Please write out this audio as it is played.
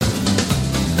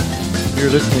You're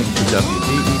listening to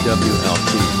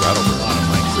WVEWLP Brattleboro,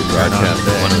 broadcast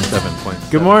at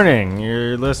 107.7. Good morning.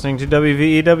 You're listening to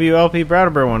WVEWLP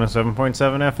Brattleboro 107.7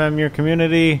 FM, your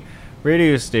community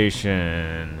radio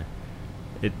station.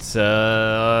 It's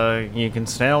you can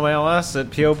snail mail us at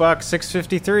P.O. Box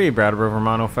 653, Brattleboro,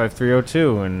 Vermont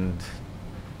 05302. And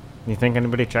you think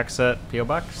anybody checks that P.O.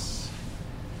 Box?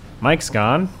 Mike's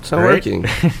gone. It's not working.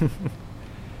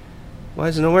 Why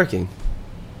isn't it working?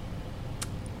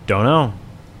 Don't know.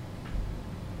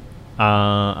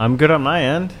 I'm good on my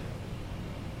end.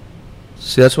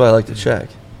 See, that's why I like to check.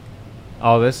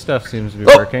 All this stuff seems to be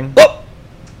working. Oh!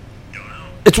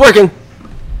 It's working.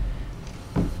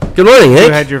 Good morning, Hank.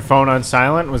 You had your phone on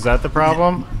silent? Was that the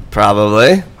problem?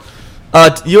 Probably.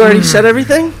 You already said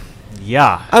everything?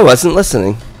 Yeah. I wasn't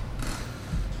listening.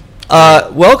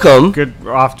 Welcome Good.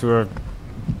 Off to a into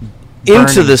burning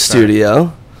the start.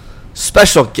 studio.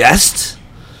 Special guest,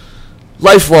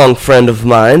 lifelong friend of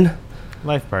mine,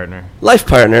 Life partner. life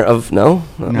partner of No,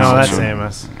 that's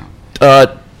Amos.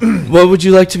 What would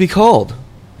you like to be called?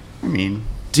 I mean,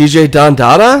 DJ Don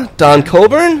Dada? Don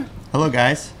Coburn? hello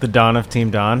guys. The Dawn of Team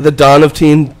Dawn. The Don of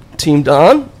Team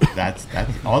Don? That's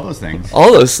all those things.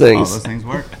 All those All things. those things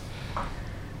work.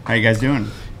 How you guys doing?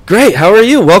 Great. How are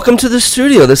you? Welcome to the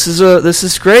studio. This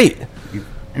is great.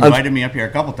 You invited me up here a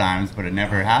couple times, but it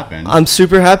never happened. I'm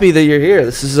super happy that you're here.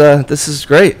 This is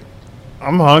great.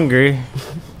 I'm hungry.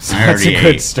 So I that's a already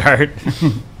good ate. start.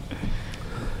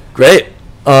 Great.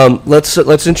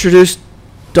 Let's introduce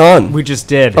Don. We just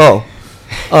did. Oh,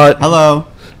 Hello.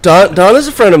 Don is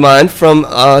a friend of mine from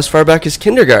as far back as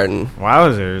kindergarten,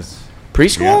 Wowzers.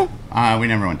 preschool. We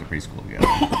never went to preschool together.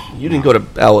 You didn't go to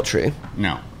Owltree.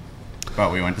 No.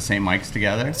 But we went to St. Mike's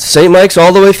together. St. Mike's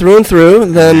all the way through and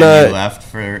through. Then And you left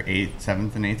for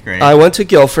 7th and 8th grade. I went to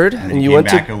Guilford, and and you came went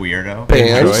back to, a weirdo.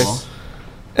 bands. Cool.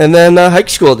 and then hike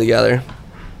school together.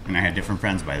 And I had different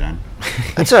friends by then.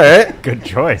 That's all right. Good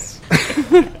choice.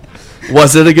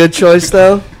 Was it a good choice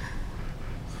though?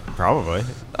 Probably.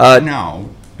 No.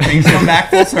 Things come back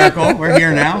full circle. We're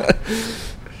here now.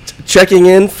 Checking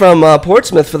in from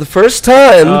Portsmouth for the first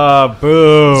time,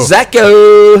 Boo.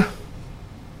 Zacco.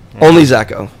 Only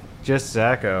Zacco. Just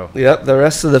Zacco. Yep, the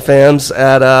rest of the fam's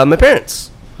at my parents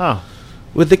Huh.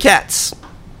 with the cats.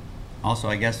 Also,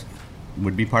 I guess,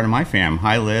 would be part of my fam.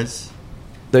 Hi, Liz.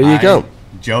 There you Hi, go.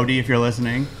 Jody, if you're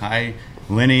listening. Hi,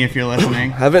 Linny, if you're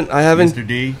listening. I haven't Mr.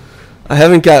 D.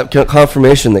 got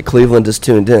confirmation that Cleveland is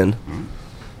tuned in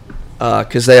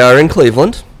because they are in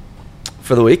Cleveland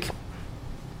for the week.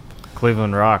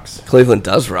 Cleveland rocks. Cleveland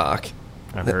does rock.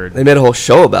 I've heard. They made a whole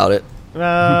show about it.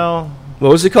 Well, What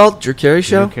was it called? Drew Carey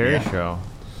Show? Drew Carey Yeah. Show.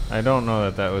 I don't know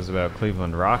that was about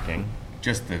Cleveland rocking.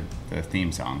 Just the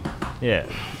theme song. Yeah.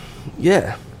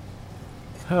 Yeah.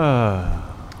 You're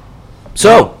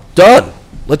So, Don,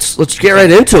 let's get right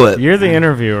into it. the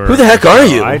interviewer. Who the heck are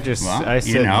you? I Well, I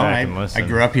sit back and listen. I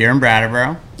grew up here in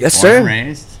Brattleboro. Yes, born sir. and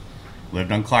raised.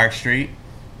 Lived on Clark Street,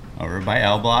 over by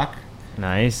L Block.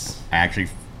 Nice. I actually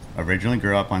originally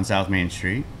grew up on South Main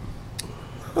Street.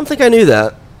 I don't think I knew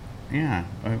that. Yeah,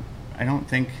 I don't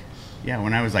think. Yeah,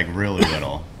 when I was like really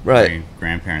little, Right. My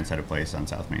grandparents had a place on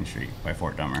South Main Street by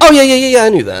Fort Dummer. Oh, yeah, I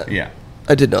knew that. Yeah,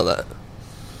 I did know that.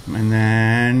 and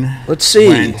then Let's see.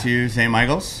 went to St.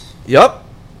 Michael's Yep.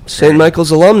 St.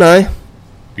 Michael's alumni.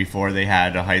 before they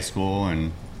had a high school,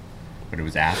 but it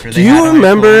was after. Do they had a you high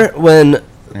remember school. when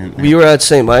And- we were at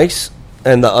St. Mike's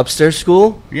and the upstairs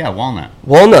school? Yeah, Walnut.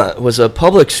 Walnut was a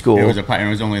public school. It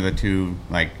was only the two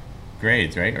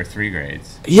grades, right, or 3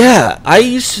 grades. Yeah, I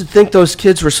used to think those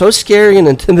kids were so scary and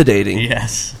intimidating.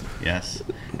 Yes, yes.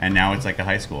 And now it's like a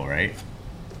high school, right?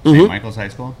 Mhm. St. Michael's High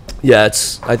School. Yeah,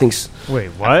 I think Wait,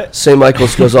 what? St.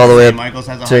 Michael's goes all the way St. up. Michael's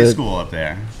has a to- high school up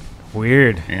there.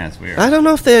 Weird. Yeah, it's weird. I don't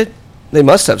know if they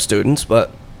must have students,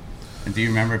 but And do you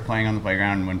remember playing on the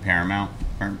playground when Paramount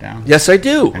burnt down? yes, I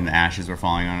do. And the ashes were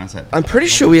falling on us. I'm pretty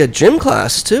sure we had gym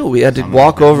class too. We had to Something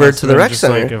walk like that. over Must to have the been rec just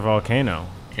center. like a volcano.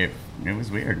 It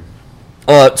was weird.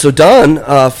 So Don,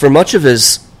 for much of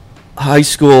his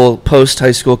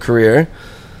post-high school career,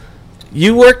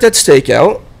 you worked at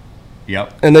Stakeout,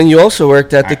 Yep. and then you also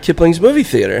worked at the I- Kipling's movie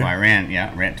theater Well, I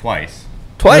ran twice.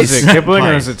 twice. Was it Kipling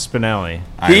or Twice. was it Spinelli?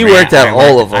 He worked at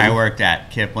all of them. I worked at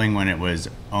Kipling when it was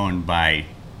owned by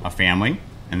a family,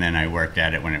 and then I worked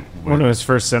at it when it was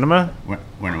First Cinema?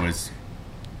 when it was.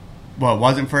 Well, it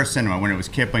wasn't First Cinema when it was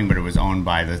Kipling, but it was owned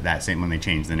by that same when they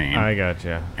changed the name. I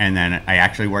gotcha. And then I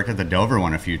actually worked at the Dover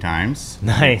one a few times.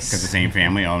 Nice. Because the same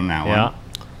family owned that Yeah. one.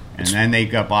 And then they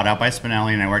got bought out by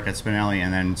Spinelli, and I worked at Spinelli,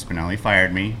 and then Spinelli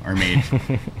fired me, or made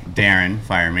Darren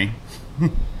fire me.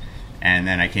 And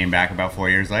then I came back about 4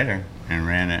 years later. and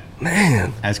ran it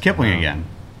Man, as Kipling again.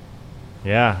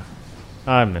 Yeah.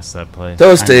 I miss that place.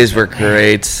 those I days miss were that.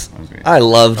 great. That was great. I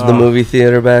loved the Oh. movie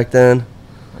theater back then.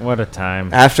 What a time.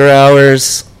 After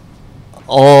hours,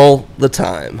 all the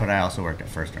time. But I also worked at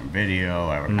First Run Video.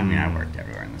 I worked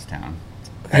everywhere in this town.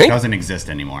 It Hank, doesn't exist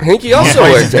anymore. Hanky also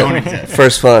Places worked don't at exist.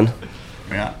 First Fun.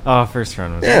 Yeah. Oh, first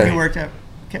run was Yeah. He great. worked at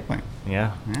Kipling.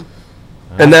 Yeah.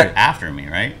 And that After me,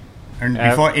 right? Or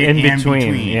before in and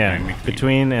between, yeah. in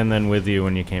Between and then with you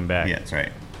when you came back. Yeah, that's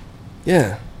right.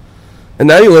 yeah. And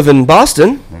now you live in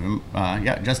Boston.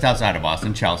 Yeah, just outside of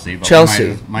Boston, Chelsea. But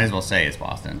Chelsea. we might as well say it's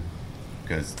Boston.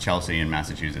 Because Chelsea in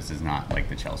Massachusetts is not like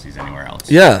the Chelseas anywhere else.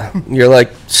 Yeah, you're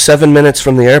like 7 minutes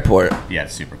from the airport. Yeah,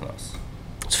 it's super close.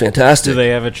 It's fantastic. Do they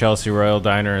have a Chelsea Royal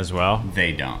Diner as well?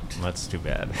 They don't. That's too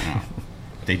bad. No.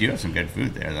 They do have some good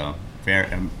food there, though.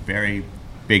 Very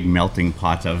big melting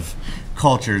pot of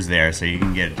cultures there, so you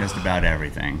can get just about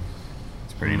everything.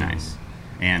 It's pretty nice.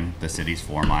 And the city's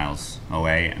 4 miles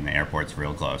away, and the airport's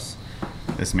real close.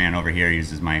 This man over here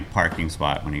uses my parking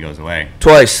spot when he goes away.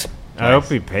 Twice. I hope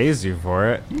he pays you for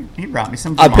it. He brought me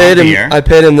some I Vermont paid him. beer. I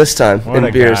paid him this time What in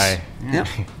a beers. guy. Yeah.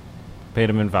 Paid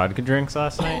him in vodka drinks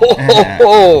last night?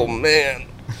 Oh man.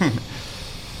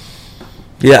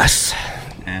 Yes.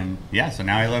 And yeah, so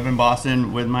now I live in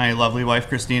Boston with my lovely wife,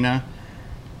 Christina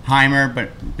Heimer, but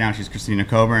now she's Christina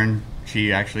Coburn.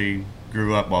 She actually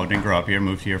didn't grow up here,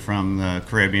 moved here from the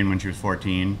Caribbean when she was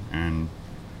 14, and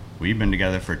we've been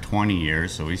together for 20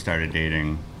 years, so we started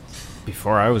dating,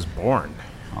 Before I was born.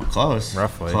 close.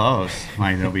 Roughly. Close.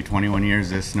 It'll be 21 years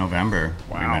this November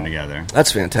we've Wow. been together.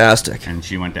 That's fantastic. And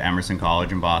she went to Emerson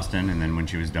College in Boston, and then when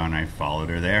she was done, I followed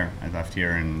her there. I left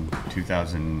here in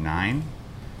 2009,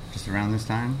 just around this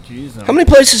time. How many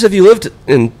places have you lived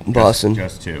in Boston?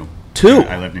 Just two. Two?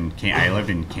 I lived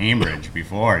in Cambridge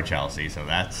before Chelsea, so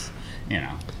that's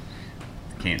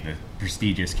the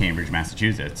prestigious Cambridge,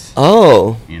 Massachusetts.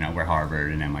 Oh. Where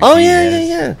Harvard and MIT. Oh yeah, is.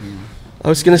 yeah. I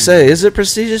was gonna say, is it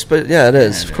prestigious? But yeah, it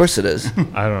is. Yeah, it Of course, it is.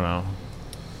 I don't know.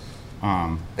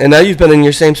 And now you've been in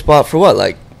your same spot for what,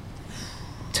 like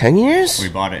 10 years? We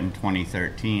bought it in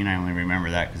 2013. I only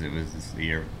remember that because it was the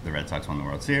year the Red Sox won the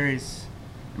World Series.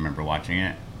 I remember watching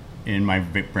it in my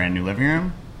brand new living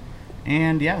room.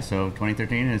 And yeah, so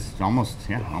 2013 is almost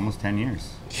 10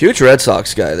 years. Huge Red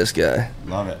Sox guy, this guy.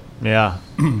 Love it. Yeah.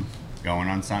 Going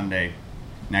on Sunday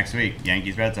next week,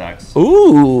 Yankees Red Sox.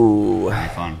 Ooh, Be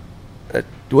fun. that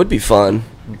would be fun.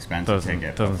 Expensive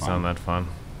ticket. but Doesn't fun. sound that fun.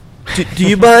 Do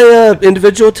you buy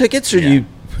individual tickets, or do Yeah. you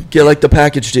get like the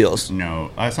package deals? No,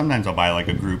 sometimes I'll buy like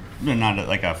a group, not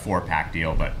like a 4-pack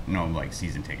deal, but no like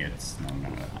season tickets. No,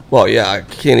 none of that. Well, yeah, I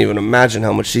can't even imagine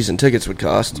how much season tickets would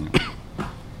cost.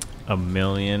 $1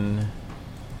 million.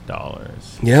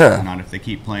 Yeah. Not if they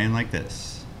keep playing like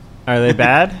this. Are they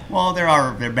bad? Well,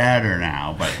 they're better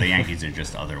now, but the Yankees are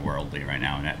just otherworldly right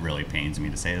now, and that really pains me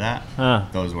to say that. Huh.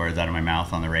 Those words out of my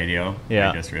mouth on the radio. Yeah.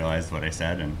 I just realized what I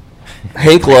said and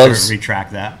Hank loves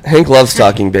retract that.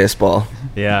 talking baseball.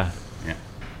 Yeah. Yeah.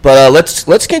 But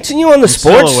let's continue on the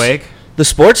sports. Still awake. The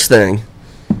sports thing.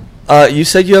 You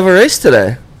said you have a race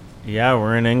today. Yeah,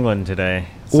 we're in England today.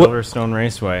 What- Silverstone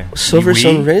Raceway.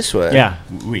 Silverstone We? Raceway. Yeah.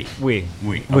 We. We.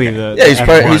 Okay. Yeah, he's F1.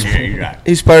 part- F1, he's- you're right.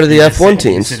 He's part of the You just F1 sit-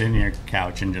 you teams. sit in your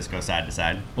couch and just go side to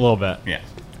side. A little bit. Yeah.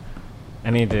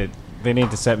 They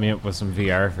need to set me up with some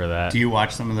VR for that. Do you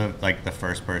watch some of the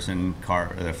first person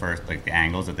car, or the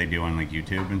angles that they do on like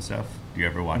YouTube and stuff? Do you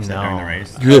ever watch that during the No.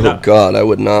 race? Oh God, I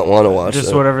would not want to watch Just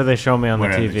that. whatever they show me on the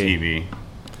Whatever TV.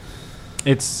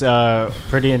 It's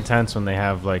pretty intense when they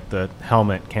have like the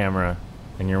helmet camera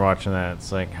and you're watching that.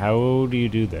 It's like, how do you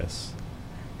do this?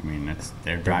 I mean,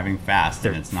 they're driving fast,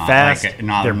 They're and it's not fast. like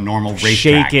not they're a normal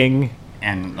racetrack. shaking.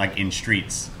 And like in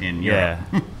streets in Europe.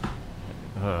 Yeah.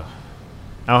 Ugh.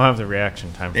 I don't have the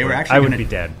reaction time. They for were it. actually I would gonna- be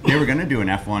dead. They were going to do an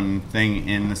F1 thing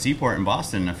in the Seaport in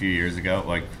Boston a few years ago,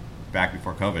 like back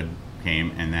before COVID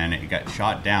came, and then it got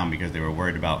shot down because they were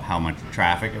worried about how much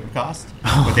traffic it would cost.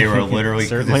 But they were literally,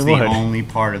 because Certainly it's the would. only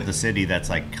part of the city that's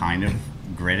like kind of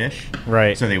gridish.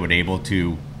 Right. So they would able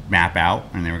to map out,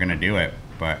 and they were going to do it.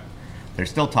 But there's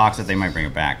still talks that they might bring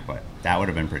it back, but that would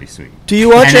have been pretty sweet. Do you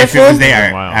watch and if it was F1?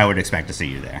 there, Wow. I would expect to see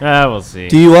you there. We'll see.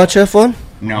 Do you watch F1?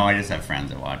 No, I just have friends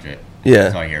that watch it.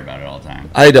 Yeah. So I hear about it all the time.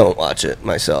 I don't watch it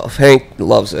myself. Hank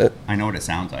loves it. I know what it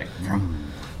sounds like.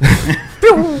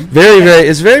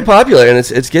 It's very popular, and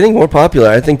it's getting more popular.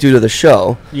 I think due to the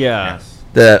show yeah. Yes.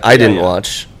 that I didn't yeah.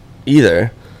 watch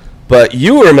either. But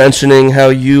you were mentioning how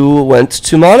you went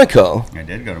to Monaco. I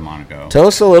did go to Monaco. Tell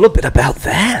us a little bit about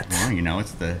that. Well,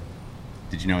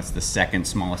 did you know it's the second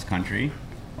smallest country,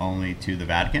 only to the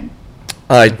Vatican?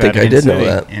 I think I did know City.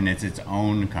 that. and it's its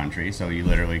own country. So you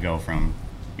literally go from,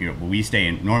 we stay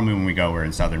in, normally when we go, we're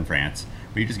in southern France,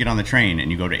 but you just get on the train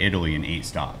and you go to Italy in 8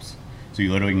 stops. So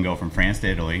you literally can go from France to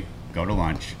Italy, go to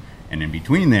lunch, and in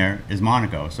between there is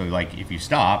Monaco. So like if you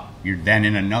stop, you're then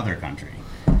in another country.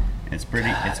 It's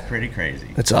pretty crazy.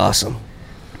 That's awesome.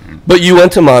 But you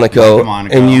went to Monaco,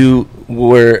 and you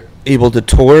were able to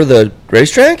tour the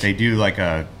racetrack? They do like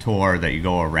a tour that you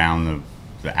go around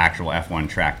the actual F1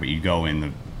 track, but you go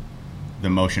in the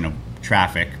motion of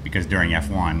traffic, because during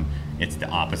F1 it's the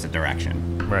opposite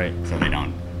direction. Right. So they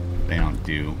don't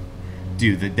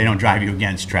drive you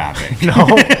against traffic. No,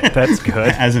 that's good.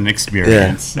 As an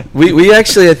experience. Yeah. We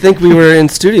actually, I think we were in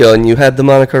studio, and you had the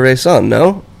Monaco race on,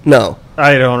 no? No.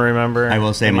 I don't remember. I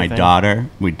will say anything. my daughter,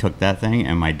 we took that thing,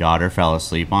 and my daughter fell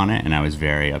asleep on it, and I was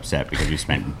very upset because we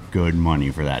spent good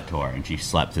money for that tour, and she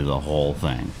slept through the whole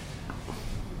thing.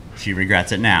 She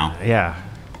regrets it now, Yeah.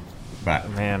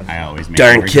 but Man. I always make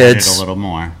Darn her regret kids. it a little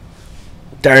more.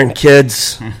 Darn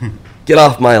kids. Get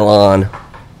off my lawn.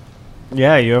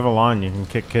 Yeah, you have a lawn. You can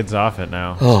kick kids off it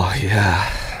now. Oh,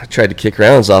 yeah. I tried to kick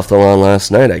Rounds off the lawn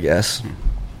last night, I guess.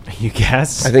 You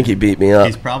guess? I think he beat me up.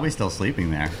 He's probably still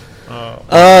sleeping there.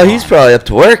 He's probably up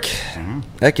to work.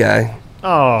 That guy.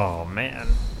 Oh, man.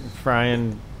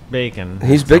 Frying bacon.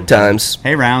 He's big times.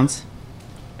 Hey, Rounds.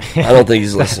 I don't think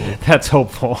he's listening. That's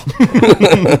hopeful.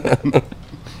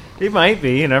 He might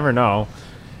be. You never know.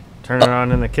 Turn it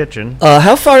on in the kitchen.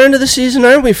 How far into the season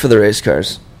are we for the race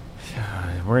cars?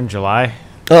 We're in July.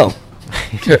 Oh,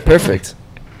 perfect.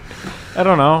 I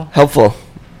don't know. Helpful.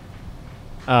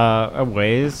 A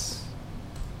ways.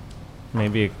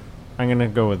 Maybe I'm going to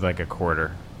go with like a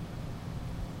quarter.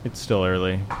 It's still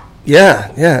early.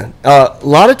 Yeah, yeah. A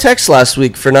lot of texts last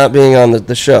week for not being on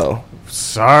the show.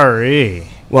 Sorry.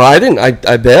 Well, I didn't.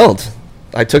 I bailed.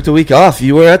 I took the week off.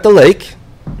 You were at the lake.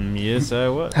 Yes, I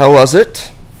was. How was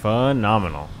it?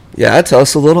 Phenomenal. Yeah, tell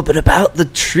us a little bit about the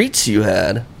treats you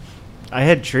had. I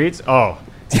had treats. Oh,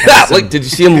 Yeah, like, did you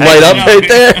see him light up right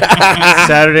there?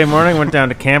 Saturday morning, went down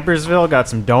to Campersville, got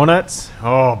some donuts.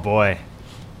 Oh, boy.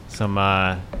 Some,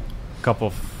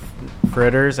 couple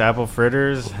fritters, apple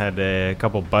fritters, had a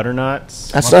couple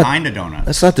butternuts. That's What not. kind of donuts?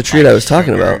 That's not the treat I was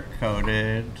talking about.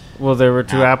 Coated. Well, there were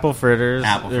 2 Apple- apple fritters.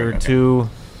 apple There were fritter, 2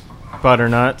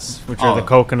 butternuts, which are the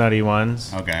Oh. coconutty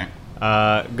ones. Okay.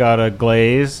 Got a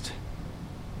glazed.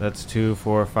 That's 2,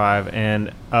 4, 5,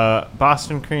 and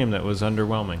Boston cream that was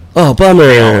underwhelming. Oh, They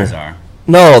always bummer. are.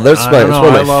 No, that's I my. don't It's know,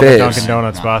 one I of my love a Dunkin' faves.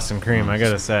 Donuts No. Boston cream. I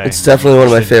gotta say, It's definitely one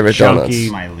of my Just a favorite donuts. chunky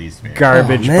My least favorite.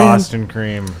 Garbage Oh, man. Boston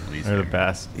cream Least are the favorite.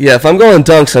 best. Yeah, if I'm going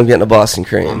dunks, I'm getting a Boston I'm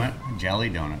cream. a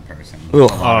jelly donut person. Ugh. A lot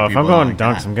of Oh, if people I'm going like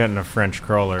dunks, that. I'm getting a French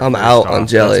croller. I'm first out off. on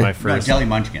jelly. That's my No, first. jelly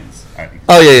munchkins. Oh, yeah,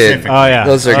 yeah. Specifically. Oh, yeah.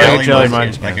 Those are I good. like jelly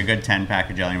munchkins. Like a good 10-pack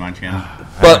of jelly munchkin.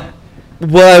 But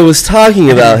what I was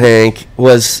talking about, Hank,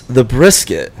 was the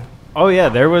brisket. Oh yeah,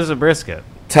 there was a brisket.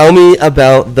 Tell me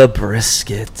about the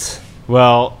brisket.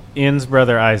 Well, Ian's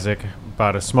brother Isaac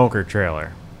bought a smoker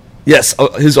trailer. Yes,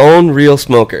 his own real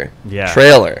smoker. Yeah.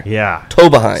 Trailer. Yeah. Toe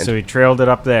behind. So he trailed it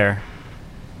up there,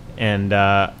 and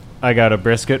I got a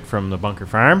brisket from the Bunker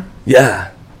Farm, Yeah.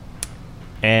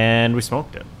 and we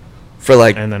smoked it. For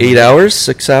like And then 8 hours,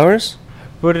 6 hours?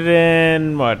 Put it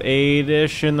in,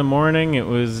 8-ish in the morning. It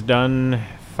was done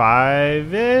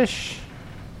 5-ish.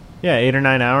 Yeah, 8 or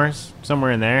 9 hours,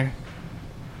 somewhere in there.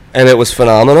 And it was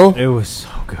phenomenal. It was so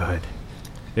good.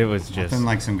 It was just, Nothing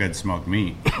like some good smoked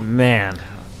meat. man.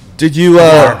 Did you,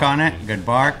 Bark on it. Good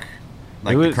bark.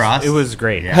 Like It was, the crust. it was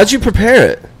great. Yeah. how'd you prepare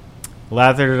it?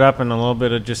 Lathered it up in a little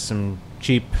bit of just some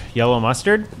cheap yellow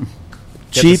mustard. Get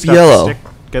the Cheap stuff to yellow.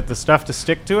 get the stuff to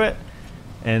stick to it.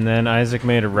 And then Isaac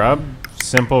made a rub.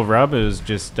 Simple rub. It was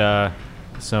just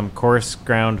some coarse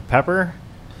ground pepper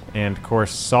and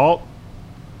coarse salt,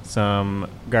 some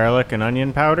garlic and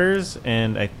onion powders,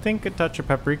 and I think a touch of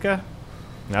paprika.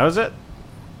 That was it.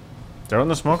 Throw it in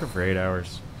the smoker for 8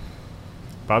 hours.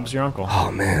 Bob's your uncle.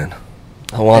 Oh, man.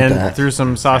 I want And that. threw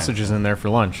some sausages in there for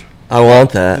lunch. I want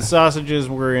The that. sausages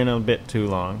were in a bit too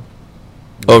long.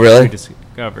 Oh, We really?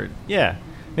 discovered. Yeah.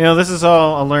 You know, this is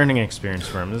all a learning experience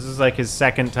for him. This is like his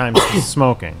second time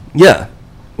smoking. Yeah.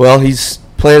 Well, he's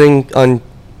planning on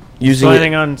using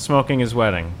Planning it on smoking his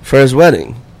wedding. for his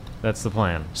wedding. That's the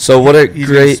plan. So what a He's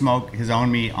gonna great... smoke his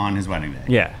own meat on his wedding day.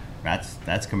 Yeah.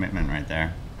 That's commitment right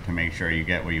there to make sure you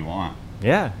get what you want.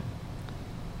 Yeah.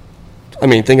 I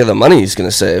mean, think of the money he's going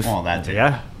to save. Well, that's it.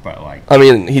 Yeah. But like, I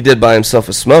mean, he did buy himself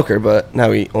a smoker, but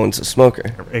now he owns a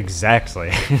smoker.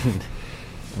 Exactly.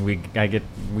 we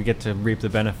get to reap the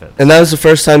benefits. And that was the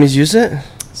first time he's used it?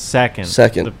 Second.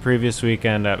 Second. The previous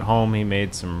weekend at home, he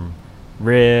made some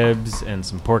ribs and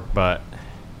some pork butt.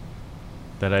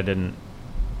 that I didn't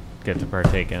get to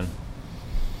partake in.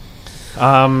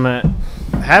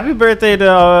 Happy birthday to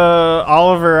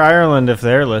Oliver Ireland if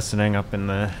they're listening up in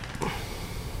the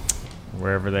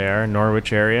wherever they are,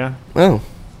 Norwich area. Oh,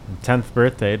 10th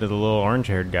birthday to the little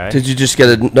orange-haired guy. did you just get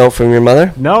a note from your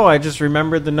mother? No, I just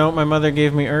remembered the note my mother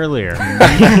gave me earlier.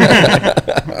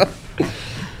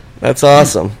 That's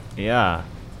awesome. Yeah.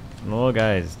 The little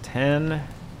guy is 10.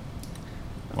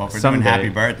 Well, if we're Someday. doing happy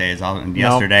birthdays,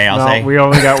 yesterday I'll say we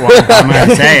only got one. I'm going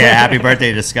to say happy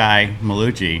birthday to Sky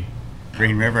Malucci,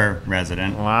 Green River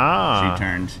resident. Wow. She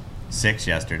turned 6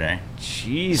 yesterday.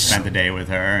 Jeez. Spent the day with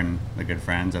her and the good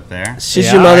friends up there. She's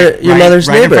Yeah, your mother's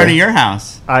right neighbor. in front of your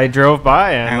house. I drove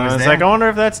by and I I was was there. like, I wonder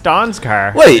if that's Don's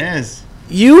car. Wait, It is.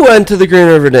 you went to the Green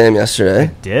River Dam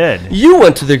yesterday. Did. You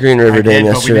went to the Green River I Dam did, but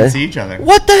we yesterday. didn't see each other.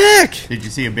 What the heck? Did you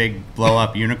see a big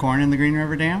blow-up unicorn in the Green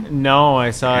River Dam? No,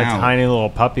 I saw a Ow. tiny little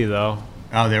puppy, though.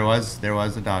 Oh, there was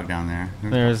a dog down there.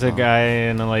 There was a guy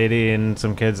and a lady and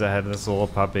some kids that had this little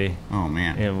puppy. Oh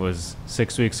man. It was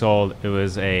 6 weeks old. It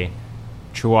was a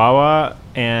Chihuahua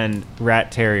and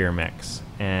Rat Terrier mix,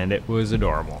 and it was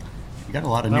adorable. You got a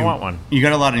lot of I new. want one. You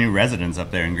got a lot of new residents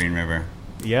up there in Green River.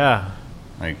 Yeah.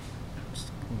 Like,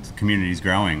 the community's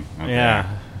growing. Up Yeah.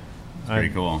 there. It's pretty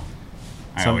cool.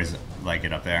 I some- always like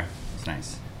it up there. It's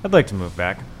nice. I'd like to move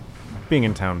back. Being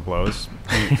in town blows.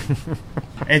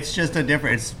 It's just a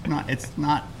different. It's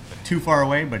not too far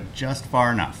away, but just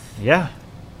far enough. Yeah.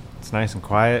 It's nice and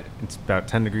quiet. It's about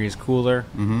 10 degrees cooler.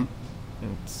 Mm-hmm.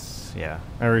 It's, yeah.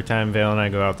 Every time Vale and I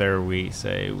go out there, we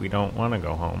say we don't want to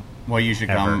go home. Well, you should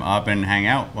Ever. come up and hang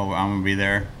out. Well, I'm gonna be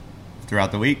there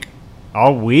throughout the week.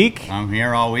 All week? I'm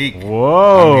here all week.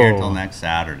 Whoa. I'm here till next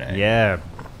Saturday. Yeah.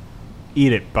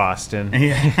 Eat it, Boston.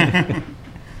 Yeah.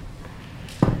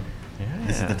 Yeah.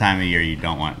 This is the time of year you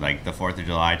don't want, like, the 4th of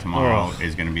July tomorrow Ugh.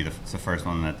 is going to be the first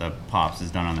one that the Pops has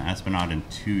done on the Esplanade in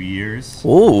 2 years.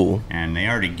 Ooh. And they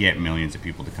already get millions of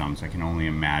people to come, so I can only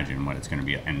imagine what it's going to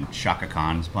be. And Shaka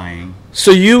Khan's playing.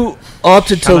 So you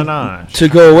opted Sha-na-na. to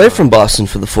go away from Boston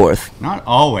for the 4th. Not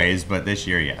always, but this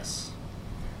year, yes.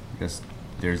 Just,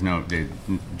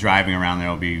 driving around there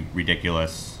will be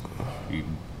ridiculous.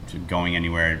 Going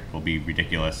anywhere will be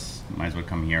ridiculous. Might as well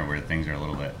come here where things are a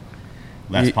little bit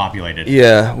less populated.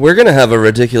 Yeah, we're going to have a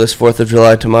ridiculous 4th of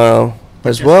July tomorrow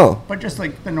as Just- well. But just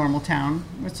like the normal town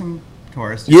with some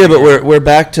tourists. Yeah, but we're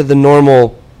back to the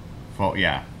normal Well,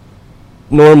 yeah,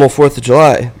 4th of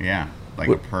July. yeah. Like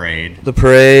a parade. The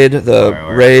parade, the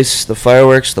Fireworks. race, the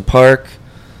fireworks, the park.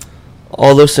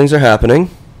 All those things are happening.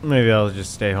 Maybe I'll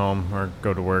just stay home or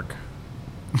go to work.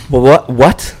 Well,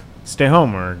 what? Stay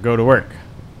home or go to work.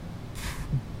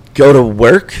 Go to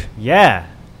work? Yeah.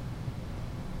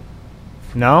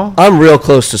 No? I'm real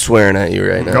close to swearing at you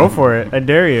right now. Go for it. I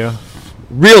dare you.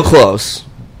 Real close.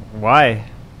 Why?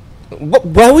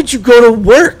 Why would you go to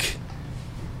work?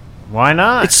 Why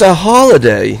not? It's a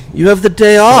holiday. You have the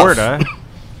day off. Florida.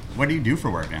 What do you do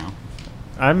for work now?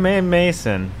 I'm a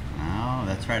Mason. Oh,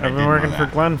 that's right. I've been working for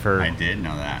Glenford. I did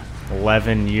know that.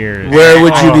 11 years. Where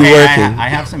would you be Hey, working? I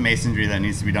have some masonry that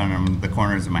needs to be done on the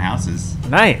corners of my houses.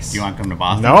 Nice. Do you want to come to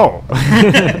Boston? No.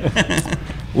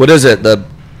 What is it? The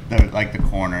Like the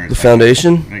corners. the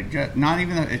foundation? Not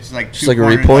even. It's like Just two like a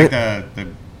corners, repoint? Like the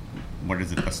what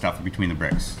is it? The stuff between the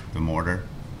bricks, the mortar.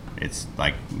 It's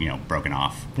like broken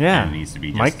off. Yeah. And it needs to be.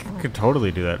 Just, Mike could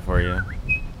totally do that for you.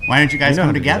 why don't you guys You know come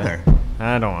how to do together?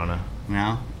 I don't want to.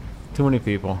 No. Too many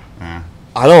people.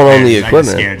 I don't own the I just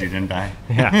equipment. scared you, didn't I?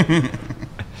 Yeah.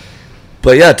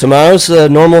 But yeah, tomorrow's the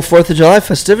normal 4th of July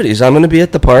festivities. I'm going to be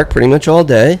at the park pretty much all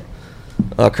day,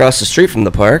 across the street from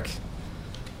the park.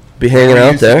 Be hanging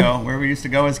out there. Where we used to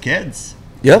go as kids.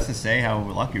 Yep. Just to say how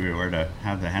lucky we were to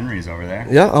have the Henrys over there.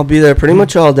 Yeah, I'll be there pretty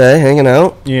much all day, hanging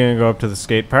out. You gonna go up to the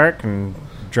skate park and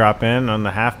drop in on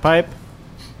the half pipe?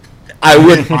 I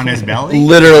would On his belly?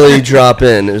 literally drop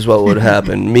in is what would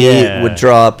happen. Me Yeah. would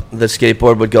drop, the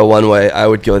skateboard would go one way, I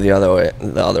would go the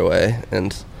other way,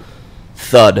 and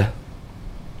thud.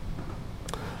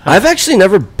 I've actually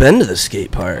never been to the skate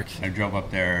park. I drove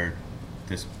up there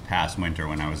this past winter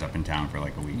when I was up in town for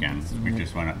like a weekend. We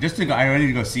just went up just to go. I wanted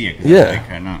to go see it. 'Cause Yeah.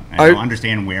 I don't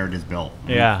understand where it is built.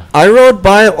 Yeah. I rode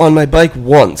by it on my bike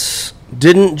once.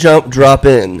 Didn't drop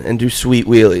in, and do sweet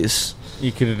wheelies.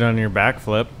 You could have done your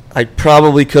backflip. I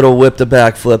probably could have whipped a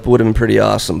backflip. Would have been pretty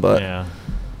awesome, but Yeah.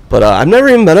 I've never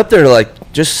even been up there to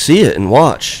like just see it and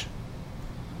watch.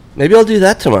 Maybe I'll do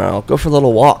that tomorrow. I'll go for a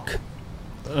little walk.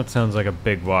 That sounds like a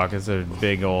big walk. It's a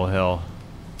big old hill.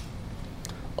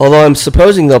 Although I'm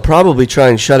supposing they'll probably try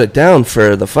and shut it down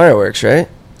for the fireworks, right?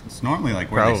 It's normally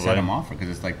like where they set Probably. them off because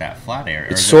it's like that flat area.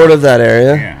 It's sort of that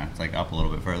area. Yeah, it's like up a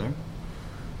little bit further.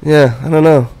 Yeah, I don't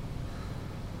know.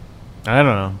 I don't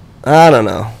know. I don't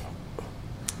know.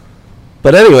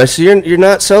 But anyway, so you're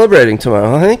not celebrating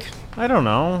tomorrow, huh, Hank? I don't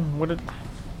know.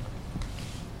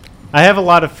 I have a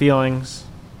lot of feelings.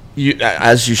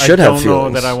 As you should have feelings. I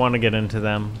don't know that I want to get into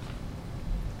them.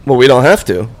 Well, we don't have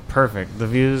to. Perfect. The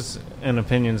views and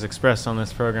opinions expressed on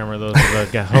this program are those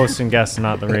of the hosts and guests,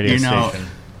 not the radio station.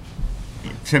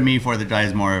 To me, 4th of July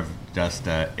is more of just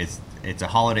it's a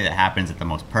holiday that happens at the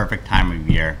most perfect time of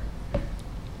year.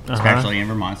 Especially in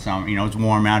Vermont. It's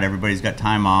warm out. Everybody's got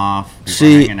time off. People are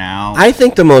hanging out. I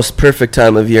think the most perfect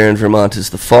time of year in Vermont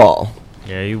is the fall.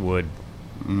 Yeah, you would.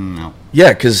 No.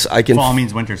 Yeah, because I can... Fall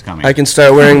means winter's coming. I can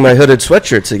start wearing my hooded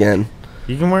sweatshirts again.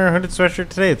 You can wear a hooded sweatshirt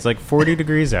today. It's like 40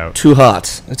 degrees out. Too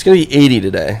hot. It's going to be 80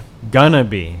 today. Gonna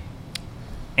be.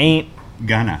 Ain't.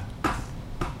 Gonna.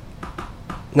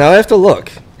 Now I have to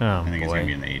look. Oh, I think it's boy. going to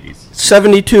be in the 80s.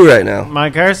 72 right now. My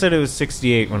car said it was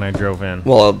 68 when I drove in.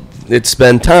 Well, it's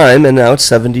been time, and now it's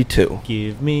 72.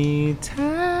 Give me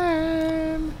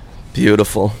time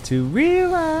Beautiful. to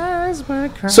realize my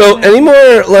crime. So, any more,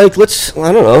 I don't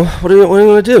know, what do you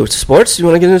want to do? Sports? You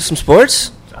want to get into some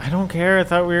sports? I don't care. I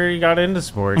thought we already got into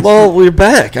sports. Well, we're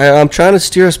back. I'm trying to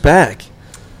steer us back.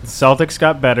 The Celtics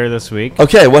got better this week.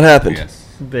 Okay, what happened? Yes.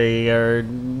 They are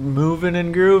moving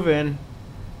and grooving.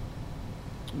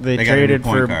 They They got a new traded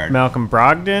point for guard. Malcolm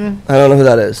Brogdon. I don't know who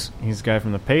that is. He's a guy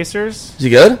from the Pacers. Is he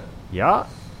good? Yeah.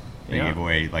 They Yeah. gave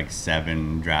away like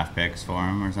 7 draft picks for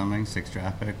him or something. 6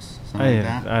 draft picks. Something like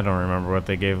that. I don't remember what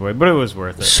they gave away, but it was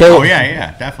worth it. So, Oh,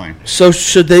 yeah, definitely. So,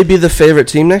 should they be the favorite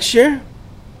team next year?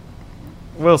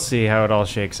 We'll see how it all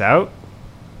shakes out.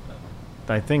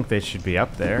 I think they should be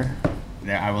up there.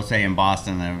 Yeah, I will say in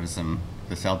Boston, there was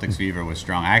the Celtics fever was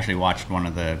strong. I actually watched one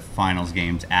of the finals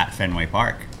games at Fenway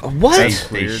Park. What?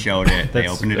 They showed it. They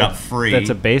opened it up free.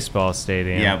 That's a baseball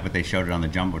stadium. Yeah, but they showed it on the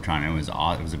Jumbotron. It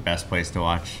was the best place to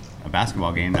watch a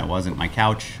basketball game. That wasn't my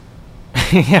couch.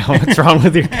 Yeah, what's wrong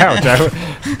with your couch?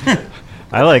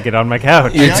 I like it on my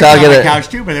couch. You're I liked talking it on my it- couch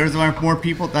too, but there was more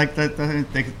people. Like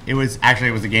it was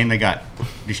a game they got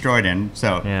destroyed in,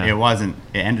 so Yeah. it wasn't.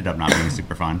 It ended up not being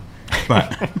super fun,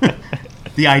 but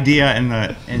the idea and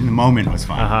the moment was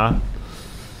fun.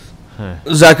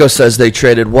 Zacho says they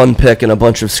traded 1 pick and a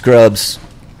bunch of scrubs.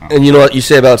 And you know what you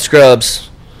say about scrubs?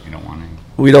 You don't want any.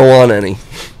 We don't want any.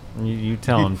 You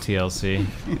tell him, TLC.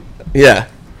 Yeah,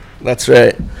 that's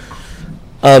right.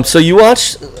 So you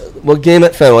watched game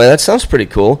at Fenway. That sounds pretty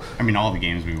cool. I mean, all the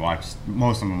games we watched,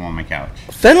 most of them on my couch.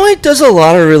 Fenway does a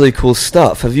lot of really cool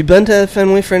stuff. Have you been to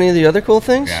Fenway for any of the other cool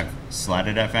things? Yeah, I've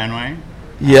sledded at Fenway.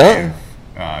 Yeah.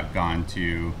 I've gone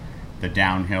to the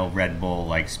downhill Red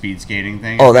Bull speed skating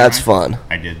thing. Oh, at that's Fenway.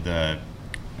 fun.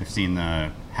 I've seen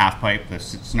the half pipe, the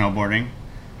snowboarding,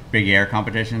 big air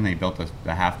competition. They built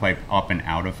the half pipe up and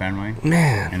out of Fenway,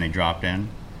 Man. and they dropped in.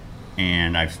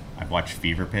 And I've watched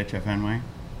Fever Pitch at Fenway,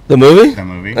 The movie? the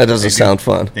movie. That doesn't sound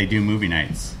fun. They do movie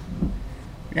nights.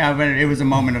 Yeah, but it was a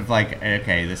moment of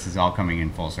okay, this is all coming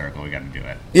in full circle. We got to do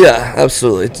it. Yeah,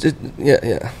 absolutely.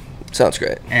 Yeah. Sounds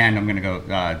great. And I'm gonna go.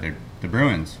 The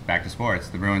Bruins, back to sports.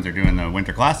 The Bruins are doing the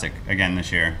Winter Classic again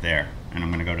this year there, and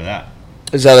I'm gonna go to that.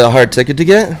 Is that a hard ticket to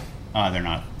get? They're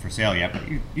not for sale yet, but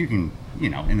you can,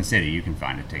 in the city, you can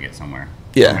find a ticket somewhere.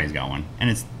 Yeah. Somebody's got one, and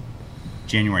it's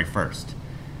January 1st.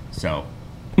 So,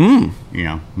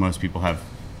 most people have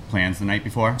plans the night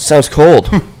before. Sounds cold.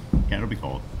 Yeah, it'll be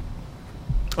cold.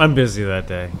 I'm busy that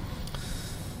day.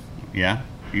 Yeah,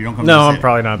 you don't come. No, to the I'm city?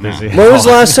 probably not busy. When was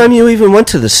the last time you even went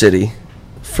to the city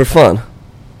for fun?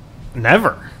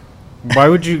 Never. Why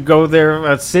would you go there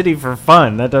at city for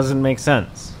fun? That doesn't make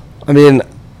sense. I mean,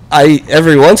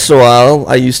 every once in a while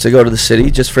I used to go to the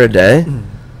city just for a day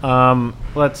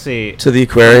Let's see. to the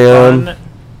aquarium. Fun,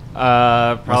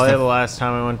 probably the- the last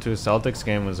time I went to a Celtics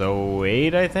game was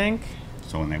 08, I think.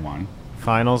 So when they won,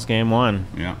 Finals game 1.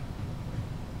 yeah,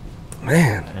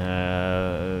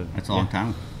 Man, that's a long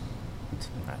time.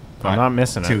 I'm not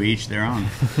missing To it. each their own.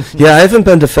 yeah, I haven't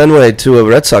been to Fenway to a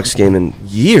Red Sox game in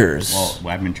years.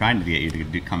 Well, I've been trying to get you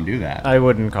to come do that. I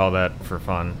wouldn't call that for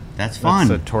fun. That's fun.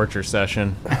 That's a torture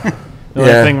session. The Yeah.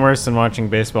 only thing worse than watching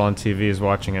baseball on TV is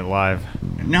watching it live.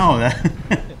 No,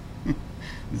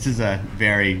 this is a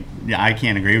very. Yeah, I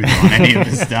can't agree with you on any of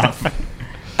this stuff.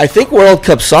 I think World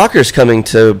Cup Soccer's coming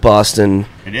to Boston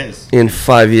It is, in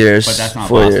 5 years, but that's not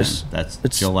 4 Boston. years. That's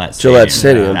It's Gillette Gillette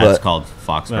Stadium, That's but- called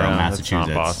Foxborough, No, that's Massachusetts.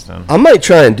 not Boston. I might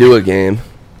try and do a game.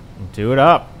 Do it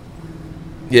up.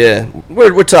 Yeah,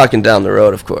 we're talking down the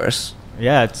road, of course.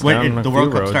 Yeah, it's Wait, down a the few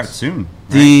World Cup roads. starts soon. Right?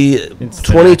 The It's the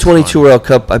 2022 next one. World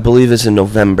Cup, I believe, is in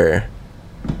November.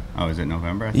 Oh, is it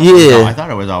November? Yeah. I thought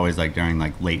it was always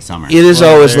during late summer. It is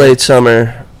Well, always there- late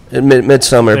summer,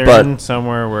 midsummer, They're but in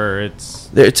somewhere where it's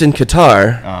it's in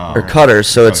Qatar or Qatar,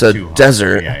 so it's a too hot.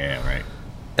 desert, Yeah, right.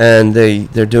 and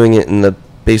they're doing it in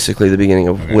basically the beginning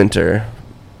of winter,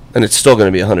 and it's still going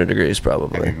to be 100 degrees Have you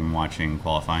probably. been watching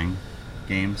qualifying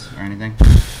games or anything?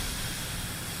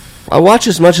 I watch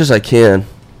as much as I can.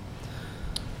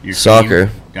 Your Soccer.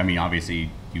 team, I mean, obviously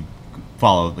you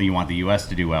want the U.S.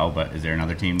 to do well, but is there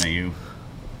another team that you?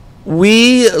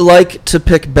 We like to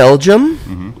pick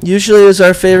Belgium, usually as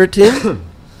our favorite team.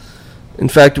 In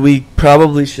fact, we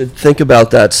probably should think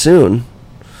about that soon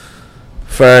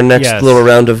for our next Yes. little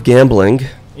round of gambling.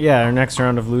 yeah, our next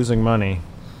round of losing money.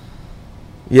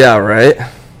 Yeah, right.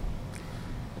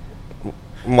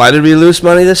 Why did we lose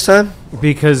money this time?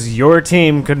 Because your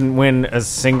team couldn't win a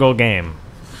single game.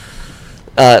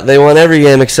 They won every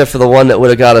game except for the one that would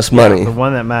have got us money. The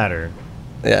one that mattered.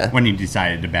 Yeah. When you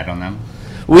decided to bet on them,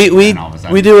 We And all of a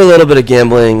sudden- we do a little bit of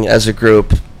gambling as a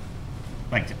group.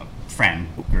 like a friend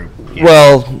group. Yeah.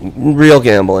 Well, real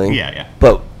gambling. Yeah.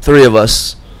 But 3 of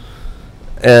us.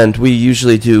 And we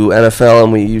usually do NFL,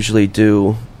 and we usually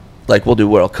do, like, we'll do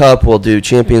World Cup, we'll do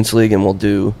Champions League, and we'll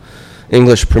do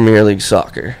English Premier League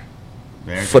soccer.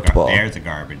 football. There's a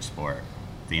garbage sport.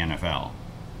 The NFL.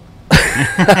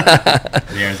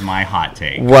 There's my hot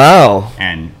take. Wow.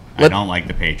 And I Let- don't like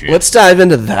the Patriots. Let's dive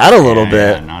into that a little Yeah,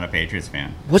 bit. yeah, not a Patriots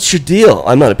fan. What's your deal?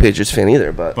 I'm not a Patriots fan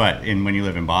either, but When you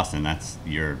live in Boston, that's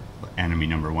your enemy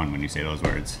number one when you say those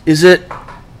words. is it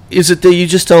that you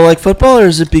just don't like football, or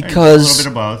is it a little because bit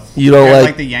of both. you don't They're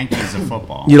like- the Yankees of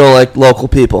football. you don't like local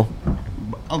people?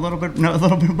 A little bit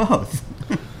of both.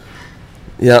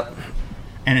 Yep.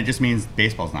 And it just means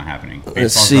baseball's not happening. Let's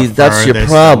Baseball's see, the that's your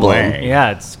furthest problem. away.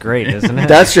 Yeah, it's great, isn't it?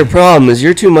 That's your problem. Is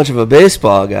you're too much of a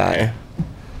baseball guy.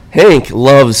 Hank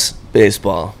loves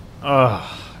baseball.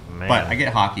 Oh, man. But I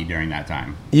get hockey during that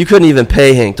time. You couldn't even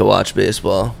pay Hank to watch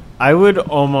baseball. I would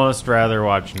almost rather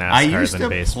watch NASCAR I used than to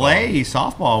baseball. play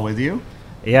softball with you.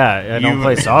 Yeah, I don't You-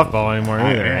 play softball anymore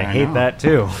either. Yeah, I I hate know. that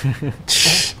too.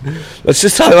 Let's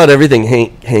just talk about everything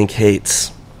Hank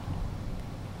hates.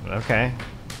 Okay.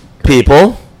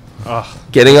 People, Ugh,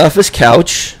 getting off his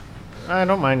couch, I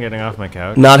don't mind getting off my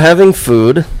couch. not having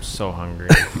food. I'm so hungry.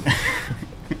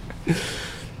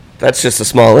 That's just a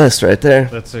small list right there.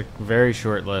 That's a very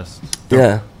short list.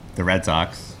 Yeah. The Red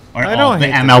Sox. Or I don't the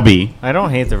hate MLB. I don't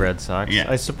hate the Red Sox. Yeah.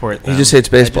 I support them. He just hates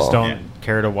I baseball. just don't Yeah.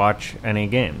 care to watch any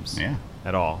games Yeah.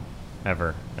 at all,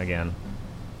 ever again.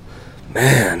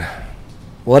 Man,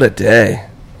 what a day.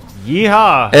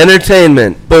 Yeehaw!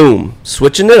 Entertainment. Boom.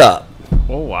 Switching it up.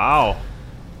 Oh wow!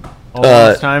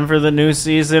 Almost time for the new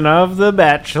season of The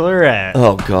Bachelorette.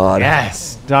 Oh, God.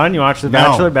 Yes, Don, you watch The No,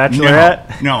 Bachelor,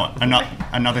 Bachelorette? No,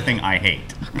 another thing I hate.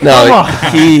 No,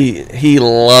 Come he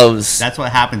loves. That's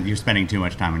what happens. You're spending too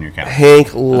much time on your couch.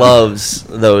 Hank loves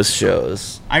those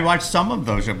shows. I watch some of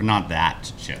those, but not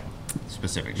that show.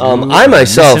 Specific show. I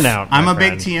myself. Missing out, my I'm a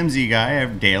big friend. TMZ guy.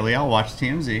 Daily, I'll watch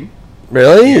TMZ.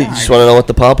 Really? you Yeah, just I- want to know what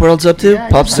the pop world's up to? Yeah,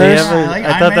 Pop yeah, stars? I thought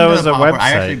I'm that into was the a pop world.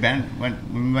 I website. actually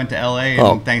when we went to LA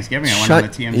Oh, and Thanksgiving, I went on the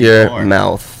Shut TMZ your tour.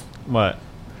 mouth. What?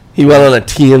 He went on a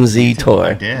TMZ I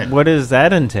tour. did. What does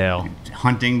that entail?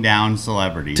 Hunting down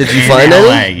celebrities. Did you in find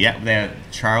LA. any? Yep, the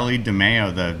Charlie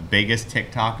DeMeo, the biggest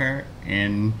TikToker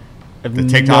in I have the no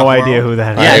TikTok idea world. who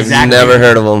that Yeah, is. I've exactly. never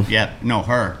heard of him. Yeah, no,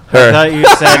 her. I Her. thought you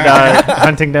said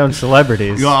hunting down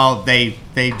celebrities. Well, they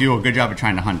do a good job of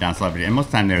trying to hunt down celebrities, and most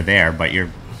of the time they're there, but you're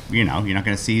not going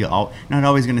to see not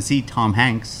always going to see Tom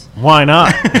Hanks. Why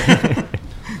not?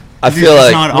 I He's feel just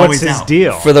like not What's always his out.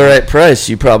 deal? for the right price,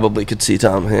 you probably could see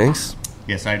Tom Hanks.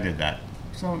 Yes, I did that.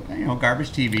 So garbage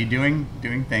TV, doing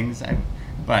things.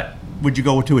 But would you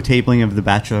go to a taping of The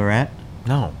Bachelorette?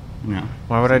 No. No.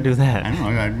 Why would I do I that? don't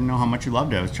know. I didn't know how much you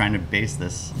loved it. I was trying to base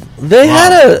this. They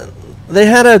Wow.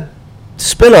 had a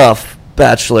spin-off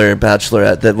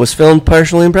Bachelorette that was filmed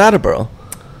partially in Brattleboro.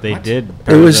 They What? did.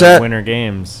 It was the at- Winter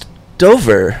Games.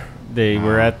 Dover. They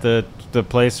were at the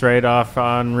place right off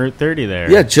on Route 30 there.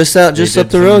 Yeah, just They up did the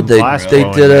some road. They glass they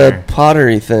blowing did a there.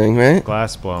 pottery thing, right?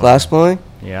 Glass blowing. Glass blowing?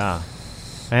 Yeah.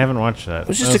 I haven't watched that. It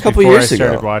was That just a couple before years I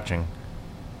started ago. watching.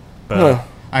 But Huh.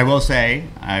 I will say,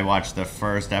 I watched the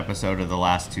first episode of the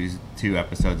last two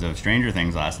episodes of Stranger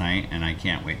Things last night, and I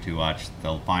can't wait to watch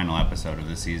the final episode of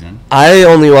the season. I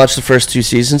only watched the first 2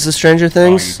 seasons of Stranger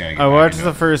Things. Oh, you gotta get I back watched into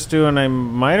the it. first 2, and I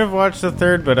might have watched the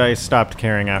third, but I stopped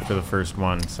caring after the first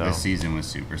one. So This season was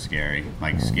super scary,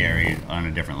 like scary on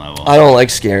a different level. I don't like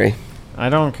scary. I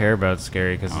don't care about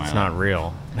scary because it's I not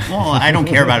real. Well, I don't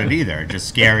care about it either. Just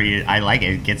scary. I like it.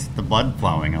 It gets the blood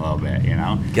flowing a little bit,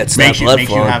 Gets makes that blood makes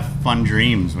flowing. you have fun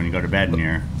dreams when you go to bed and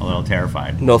you're a little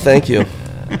terrified. No, thank you.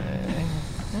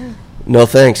 No,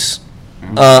 thanks. All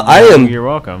I am You're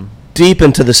welcome. deep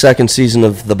into the second season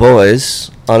of The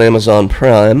Boys on Amazon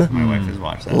Prime. My wife has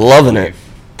watched that. Loving it.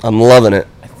 I'm loving it.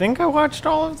 I think I watched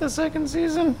all of the second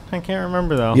season. I can't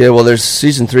remember though. Yeah, well, there's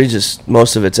season 3. Just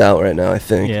most of it's out right now, I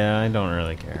think. Yeah, I don't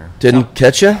really care. Didn't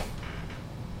catch you?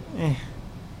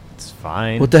 It's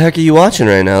fine. What the heck are you watching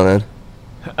right now, then?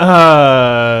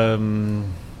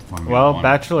 Well,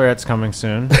 Bachelorette's coming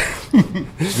soon.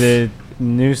 The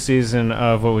new season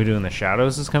of What We Do in the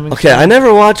Shadows is coming Okay, soon. I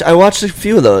never watched. I watched a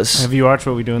few of those. Have you watched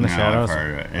What We Do in the No, Shadows? I've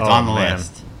heard of it. It's on the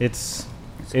list.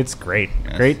 It's great.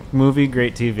 Yes. Great movie,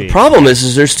 great TV. Problem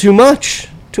is there's too much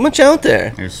out there.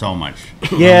 There's so much.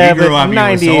 Yeah, When we grew but up,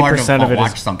 it was so hard to 98% of it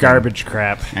watch is something. garbage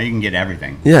crap. Now you can get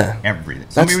everything. Yeah. Everything.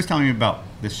 Somebody was telling me about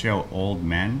this show, Old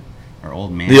Men, or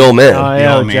Old Man. The Old Man. Oh, The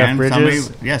yeah, Old Jeff Man. Bridges.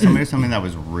 Somebody was telling me that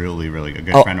was really, really a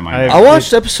good Oh, friend of mine. I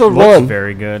watched episode looks 1.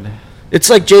 Very good. It's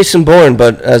like Jason Bourne,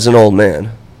 but as an old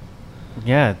man.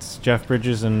 Yeah, it's Jeff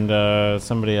Bridges and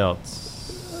somebody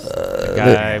else. The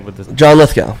guy with the John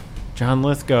Lithgow. John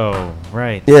Lithgow,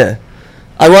 right? Yeah.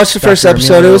 I watched the first Dr.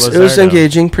 episode. Emilio It was Lizardo.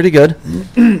 engaging, pretty good.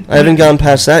 I haven't gone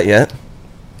past that yet.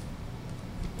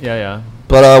 Yeah.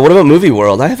 But what about Movie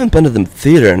World? I haven't been to the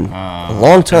theater in a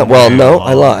long time. Well, no,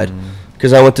 I lied.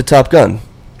 Because I went to Top Gun.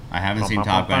 I haven't seen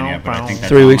Top Gun yet, but I think that's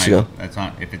 3 on weeks my- ago. That's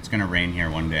on. If it's gonna rain here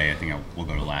one day, I think we'll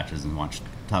go to Latches and watch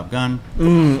Top Gun.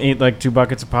 Eat like 2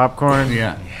 buckets of popcorn.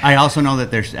 Yeah. I also know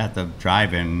that there's at the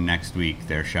drive-in next week.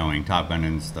 They're showing Top Gun,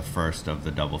 and it's the first of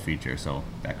the double feature. So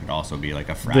that could also be like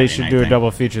a Friday. They should night do a thing.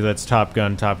 double feature that's Top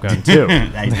Gun 2. They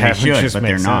That would should, just but make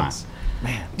they're not. sense.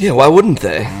 Yeah, why wouldn't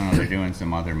they? I don't know. They're doing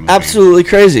some other movie. Absolutely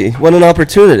crazy. What an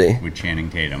opportunity. With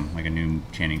Channing Tatum, like a new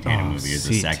Channing Tatum movie is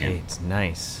the see, second. Tate's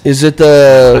nice. Is it I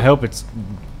the... hope it's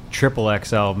triple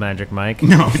XL Magic Mike.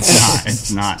 No, it's not.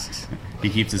 It's not. He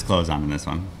keeps his clothes on in this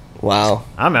one. Wow.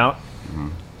 I'm out.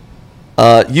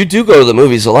 You do go to the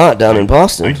movies a lot down in I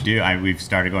Boston. do. We've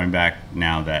started going back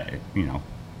now that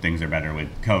things are better with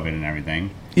COVID and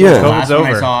everything. Yeah. The last COVID's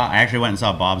one over. I actually went and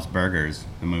saw Bob's Burgers,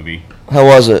 the movie. How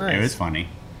was it? It was funny.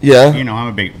 Yeah.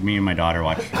 Me and my daughter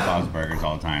watch Bob's Burgers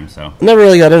all the time, so Never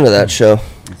really got into that show.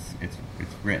 it's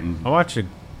written. I watched a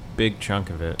big chunk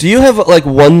of it. Do you have like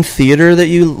one theater that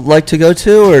you like to go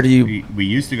to, or do you... We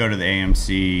used to go to the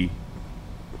AMC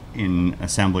in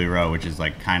Assembly Row, which is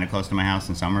like kind of close to my house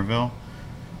in Somerville,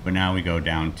 but now we go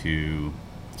down to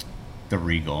the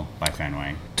Regal by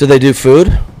Fenway. Do they do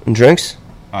food and drinks?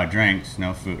 Drinks,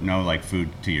 no food, no like food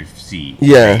to your seat.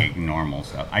 Yeah. Like, normal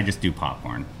stuff. I just do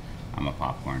popcorn. I'm a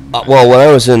popcorn. Well, when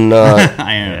I was in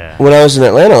I am Yeah. when I was in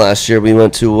Atlanta last year, we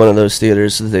went to one of those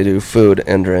theaters that they do food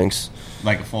and drinks.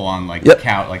 like a full on like Yep.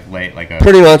 couch, like a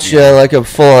Pretty much, yeah, like a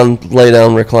full-on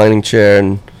lay-down reclining chair,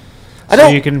 and I So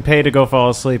don't. you can pay to go fall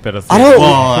asleep at a I theater. don't-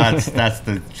 Well, that's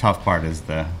the tough part is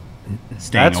the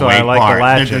staying That's why I awake like the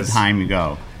part. There's latches. the time you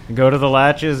go. Go to the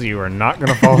Latches, you are not going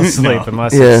to fall asleep No.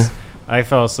 unless Yeah. it's... I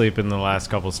fell asleep in the last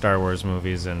couple Star Wars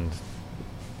movies and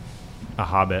A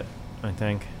Hobbit, I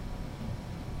think.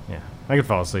 Yeah, I could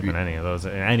fall asleep in any of those,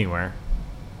 anywhere.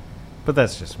 But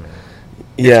that's just me.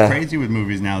 Yeah, Crazy with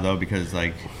movies now though, because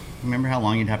like, remember how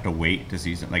long you'd have to wait to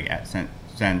see something like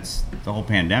since the whole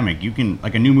pandemic. You can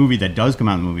like a new movie that does come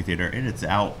out in the movie theater, it's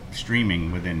out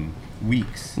streaming within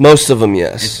weeks. most of them,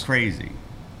 It's yes. crazy.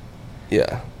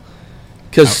 Yeah,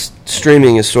 because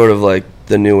streaming is sort of like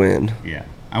the new in. Yeah,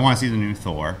 I want to see the new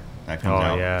Thor that comes Oh,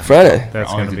 out. yeah. Friday. That's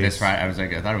Oh, going is to it be... this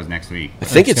Friday? I thought it was next week. I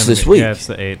think it's gonna this be- week. Yeah, it's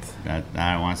the 8th.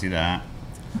 I want to see that.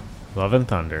 Love and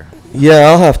Thunder. Yeah,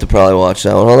 I'll have to probably watch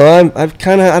that one. Although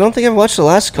I don't think I've watched the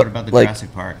last What couple. about the Like,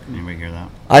 Jurassic Park? Anybody hear that?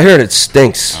 I heard it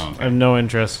stinks. Oh, I okay. have no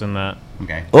interest in that.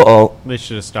 Okay. Uh-oh. They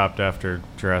should have stopped after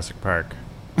Jurassic Park.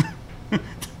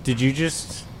 Did you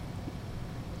just...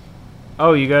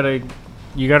 Oh, you gotta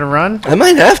run? I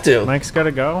might have to. Mike's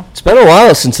gotta go? It's been a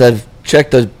while since I've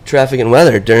checked the traffic and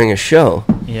weather during a show.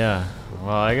 Yeah.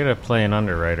 Well, I gotta play an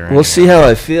underwriter. We'll see how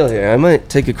I feel here. I might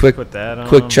take a quick Put that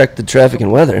on. check the traffic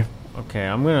and weather. Okay,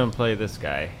 I'm gonna play this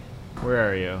guy. Where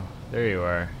are you? There you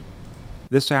are.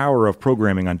 This hour of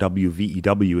programming on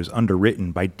WVEW is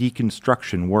underwritten by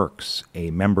Deconstruction Works, a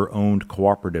member-owned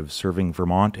cooperative serving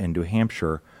Vermont and New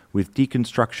Hampshire with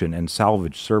deconstruction and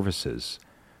salvage services.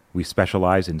 We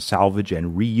specialize in salvage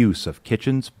and reuse of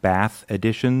kitchens, bath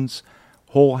additions,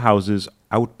 whole houses,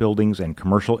 outbuildings, and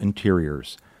commercial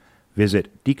interiors.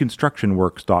 Visit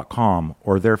deconstructionworks.com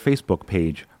or their Facebook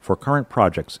page for current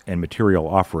projects and material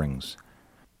offerings.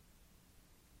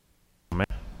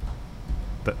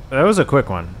 That was a quick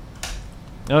one.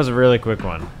 That was a really quick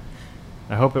one.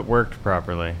 I hope it worked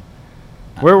properly.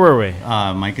 Where were we?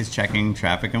 Mike is checking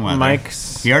traffic and weather.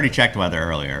 Mike's- He already checked weather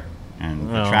earlier, And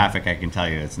the Well. traffic, I can tell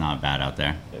you, it's not bad out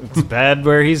there. It's bad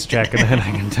where he's checking it,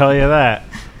 I can tell you that.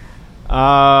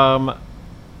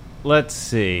 Let's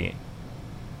see.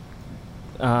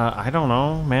 I don't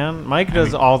know, man. Mike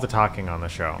does all the talking on the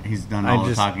show. He's done I all the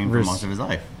just talking for most of his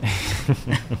life.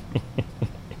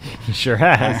 He sure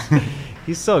has.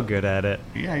 He's so good at it.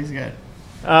 Yeah, he's good.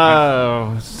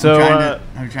 Oh, so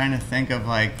I'm trying to think of,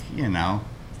 like, you know,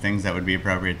 things that would be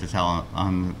appropriate to tell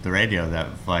on the radio that,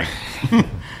 like,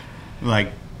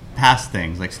 like past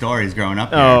things, like stories growing up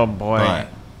here. Oh, boy. But,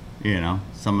 you know,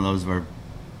 some of those were...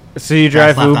 so you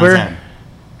drive best left Uber? unsaid.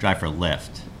 Drive for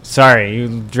Lyft. Sorry,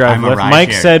 you drive I'm a Lyft. ride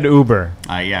Mike share. said Uber.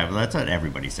 Yeah, well, that's what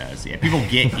everybody says. Yeah, people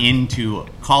get into...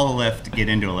 Call a Lyft, get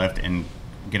into a Lyft, and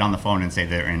get on the phone and say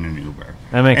they're in an Uber.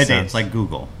 That makes It's sense. like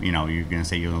Google. You know, you're going to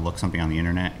say you're going to look something on the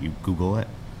internet, you Google it.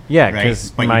 Yeah, Right,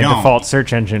 because but you my don't. default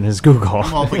search engine is Google.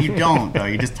 Well, but you don't, though.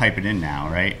 You just type it in now,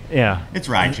 right? Yeah. It's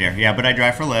rideshare. Yeah, but I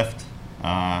drive for Lyft.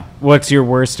 What's your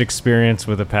worst experience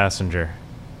with a passenger?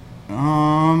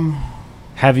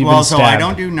 Have you Well, been so stabbed? I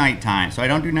don't do nighttime. So I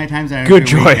don't do nighttimes. And I don't Good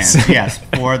do choice. weekends. Yes,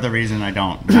 for the reason I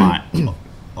don't want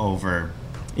over.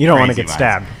 You don't want to crazy get rides.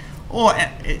 stabbed. Well,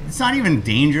 it's not even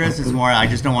dangerous. It's more I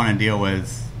just don't want to deal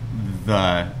with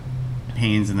the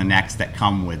pains in the necks that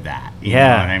come with that. You Yeah.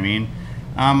 know what I mean?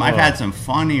 I've had some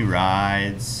funny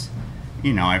rides.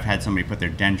 You know, I've had somebody put their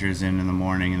dentures in the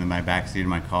morning in my backseat of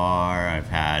my car. I've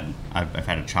had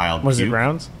a child. Was it puke.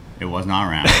 Rounds? It was not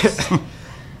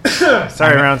Rounds.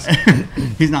 Sorry, Rounds.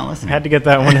 He's not listening. Had to get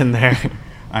that one in there.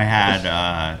 I had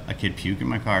a kid puke in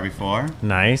my car before.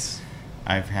 Nice.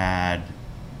 I've had.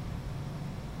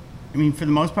 I mean, for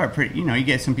the most part, you know, you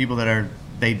get some people that are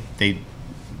they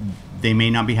may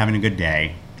not be having a good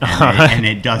day, and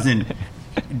it doesn't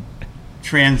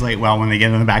translate well when they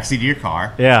get in the backseat of your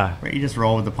car. Yeah. Right, you just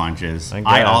roll with the punches. I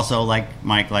I guess. also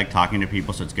like talking to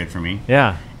people, so it's good for me.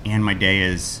 Yeah. And my day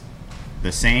is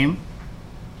the same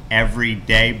every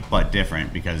day, but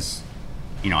different because,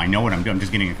 you know, I know what I'm doing. I'm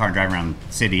just getting in a car and driving around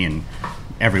the city and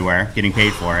everywhere, getting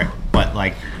paid for it. But,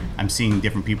 like, I'm seeing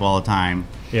different people all the time.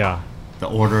 Yeah. The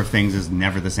order of things is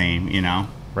never the same, you know?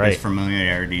 Right. There's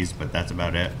familiarities, but that's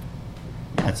about it.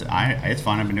 It's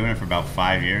fun. I've been doing it for about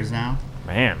 5 years now.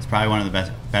 Man. It's probably one of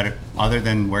the better, other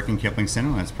than working Kipling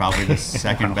Cinema, it's probably the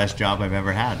second best job I've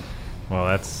ever had. Well,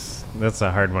 that's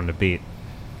a hard one to beat.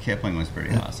 Kipling was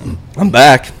pretty awesome. I'm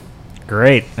back.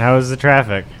 Great. How was the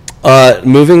traffic?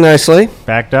 Moving nicely.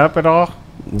 Backed up at all?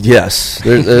 Yes,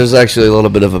 there's actually a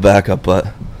little bit of a backup, but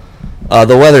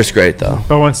the weather's great though.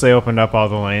 But once they opened up all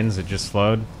the lanes, it just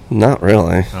slowed? Not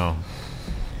really. Oh.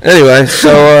 Anyway,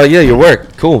 so yeah, your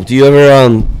work, cool. Do you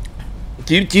ever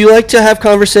do you like to have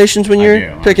conversations when I you're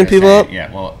do, picking like I people say. up?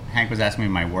 Yeah, well, Hank was asking me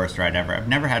my worst ride ever. I've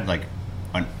never had, like,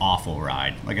 an awful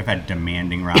ride. Like, I've had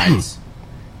demanding rides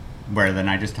where then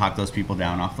I just talk those people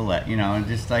down off the you know, and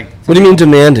just, like... What do you mean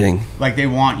demanding? Like, they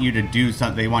want you to do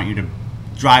something. They want you to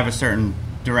drive a certain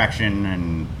direction,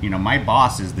 and, you know, my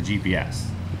boss is the GPS.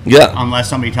 Yeah. Unless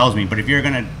somebody tells me. But if you're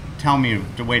going to tell me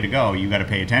the way to go, you got to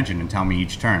pay attention and tell me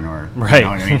each turn, or... Right. You know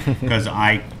what I mean? Because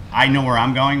I know where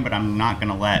I'm going, but I'm not going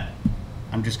to let...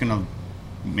 I'm just going to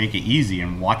make it easy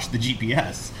and watch the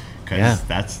GPS. Because Yeah.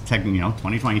 that's,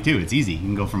 2022. It's easy. You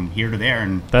can go from here to there.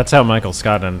 And That's how Michael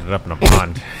Scott ended up in a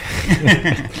pond.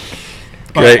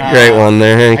 but, Great one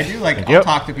there, Hank. I do like... you. I'll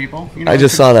talk to people. You know, I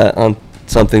just saw that on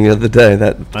something the other day.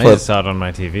 That I clip. just saw it on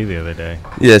my TV the other day.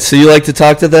 Yeah, so you like to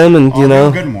talk to them, and you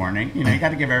know. Good morning. You know, you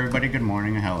got to give everybody good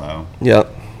morning, a hello. Yep.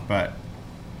 But,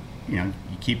 you know,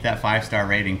 you keep that 5-star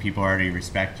rating. People already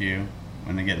respect you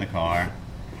when they get in the car,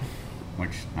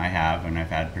 which I have, and I've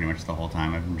had pretty much the whole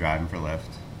time I've been driving for Lyft.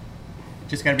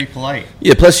 Just got to be polite.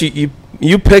 Yeah. Plus, you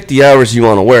pick the hours you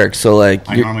want to work, so like.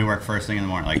 I you're- normally work first thing in the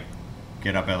morning, like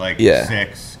get up at like Yeah.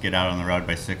 6, get out on the road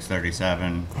by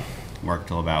 6:37, work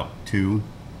till about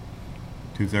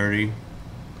 2:30.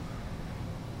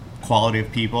 Quality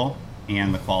of people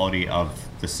and the quality of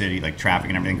the city, like traffic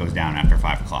and everything, goes down after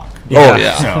 5 o'clock. Oh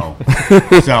yeah.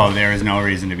 So there is no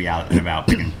reason to be out and about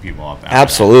picking people up. After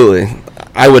Absolutely.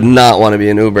 I would not want to be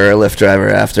an Uber or Lyft driver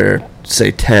after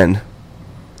say 10 that.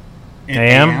 In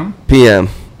AM? p.m.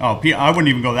 Oh, I wouldn't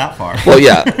even go that far. Well,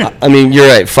 yeah. I mean, you're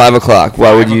right. 5 o'clock.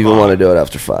 Why would 5 you even o'clock. want to do it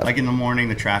after 5? Like in the morning,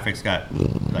 the traffic's got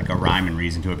like a rhyme and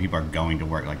reason to it. People are going to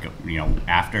work. Like, you know,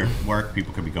 after work,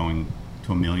 people could be going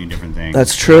to a million different things.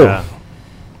 That's true. Yeah.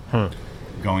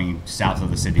 Going south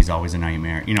of the city is always a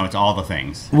nightmare. You know, it's all the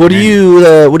things. What do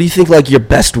And- you think like your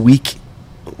best week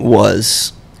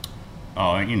was?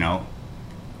 Oh, you know,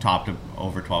 topped to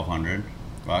over $1,200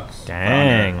 for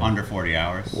Dang. under 40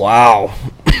 hours. Wow.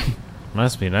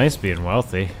 Must be nice being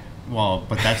wealthy. Well,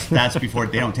 but that's before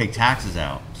they don't take taxes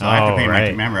out. So I have to pay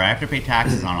remember, I have to pay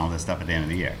taxes on all this stuff at the end of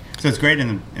the year. So it's great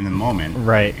in the moment.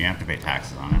 Right. You have to pay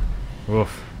taxes on it.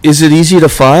 Oof. Is it easy to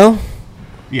file?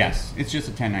 Yes, it's just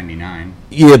a 1099.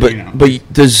 Yeah,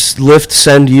 but does Lyft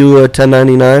send you a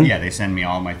 1099? Yeah, they send me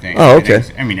all my things. Oh, okay.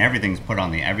 Everything's put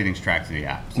on everything's tracked to the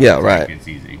app. So Yeah, right. It's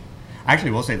easy.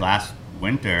 Actually, we'll say last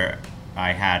winter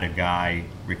I had a guy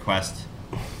request.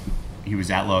 He was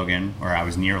at Logan, or I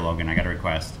was near Logan. I got a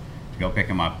request to go pick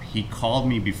him up. He called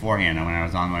me beforehand when I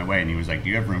was on my way, and he was like, "Do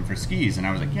you have room for skis?" And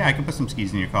I was like, "Yeah, I can put some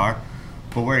skis in your car."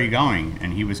 But where are you going?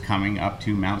 And he was coming up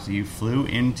to Mount Snow. He flew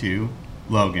into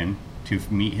Logan to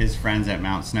meet his friends at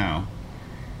Mount Snow.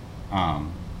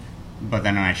 But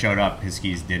then when I showed up, his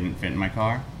skis didn't fit in my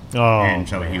car. Oh, and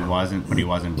so man. he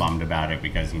wasn't bummed about it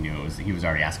because he knew he was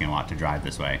already asking a lot to drive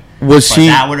this way. Was but he?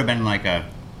 That would have been like a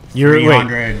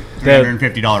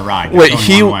 $350 ride. Wait,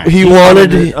 he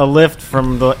wanted a lift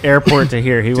from the airport to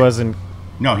here. He wasn't.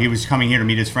 No, he was coming here to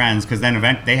meet his friends because then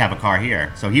they have a car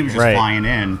here, so he was just flying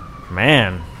in.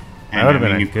 Man, that would have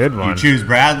been a good one. You choose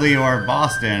Bradley or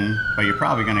Boston, but you're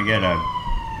probably going to get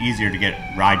easier to get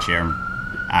rideshare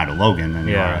out of Logan than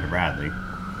you are out of Bradley.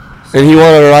 And he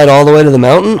wanted to ride all the way to the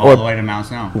mountain? All the way to Mount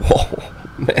Snow. Whoa,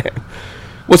 man.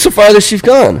 What's the farthest you've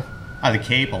gone? The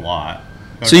Cape a lot.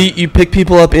 So you pick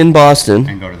people up in Boston.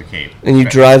 And go to the Cape. And you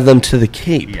drive them to the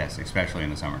Cape. Yes, especially in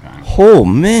the summertime. Oh,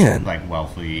 man. Like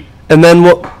Wellfleet. And then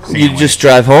what? You just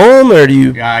drive home, or do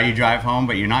you? Yeah, you drive home,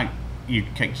 but you're not. You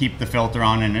keep the filter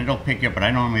on, and it'll pick you up. But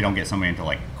I normally don't get somebody into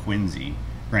like Quincy,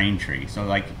 Braintree. So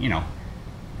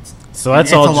So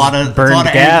that's all just burned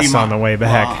gas on the way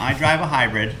back. Well, I drive a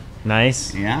hybrid.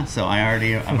 Nice. Yeah, so I've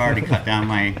already cut down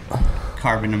my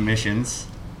carbon emissions.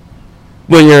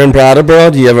 When you're in Brattleboro,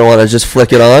 do you ever want to just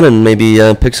flick it on and maybe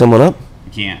pick someone up?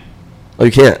 You can't. Oh,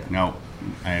 you can't? No,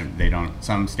 they don't.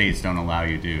 Some states don't allow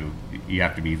you to. You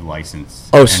have to be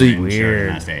licensed. Oh, so weird.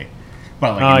 In that state.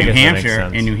 But like in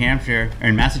New Hampshire, or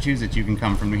in Massachusetts, you can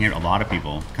come from New Hampshire. A lot of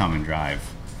people come and drive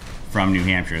from New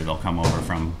Hampshire. They'll come over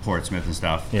from Portsmouth and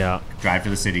stuff. Yeah. Drive to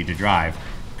the city to drive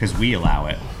because we allow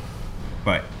it.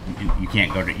 But you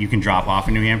can't go to. You can drop off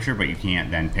in New Hampshire, but you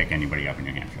can't then pick anybody up in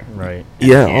New Hampshire. Right.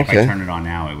 Yeah. If Okay. I turn it on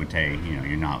now, it would take.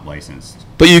 You're not licensed.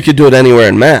 But you could do it anywhere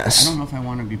in Mass. I don't know if I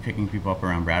want to be picking people up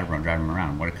around Brattleboro and driving them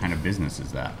around. What kind of business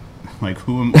is that? Like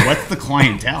what's the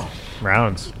clientele?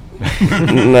 Rounds.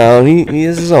 No, he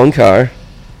has his own car.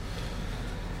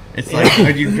 It's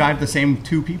like you drive the same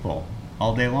two people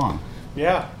all day long.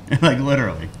 Yeah. Like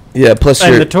literally. Yeah. Plus,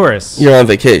 and the tourists. You're on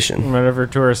vacation. Whatever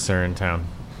tourists are in town,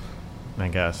 I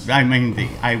guess. I mean,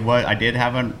 I did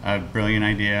have a brilliant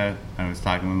idea. I was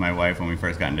talking with my wife when we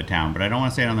first got into town, but I don't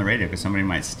want to say it on the radio because somebody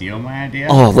might steal my idea.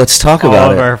 Oh, let's talk about All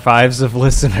it. of our fives of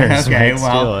listeners Okay, might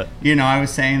steal it. I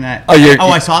was saying that.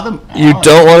 I saw them. You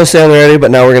don't want to say on the radio, but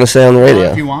now we're going to say on the radio.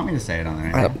 Well, if you want me to say it on the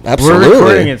radio. Absolutely. We're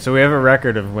recording it, so we have a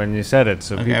record of when you said it,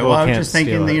 so people can't I was just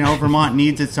thinking, steal it. Vermont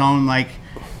needs its own like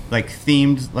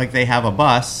themed, like they have a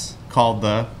bus called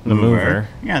the Mover.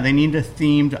 Yeah, they need a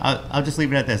themed. I'll just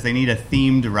leave it at this. They need a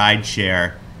themed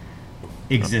rideshare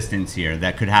existence here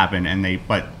that could happen,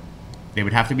 but they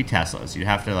would have to be Teslas. You'd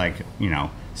have to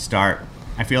start.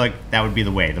 I feel like that would be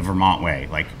the way, the Vermont way.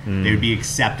 Like they would be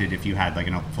accepted if you had like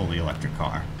a fully electric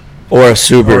car or a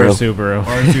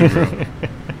Subaru.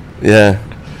 Yeah.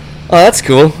 Oh, that's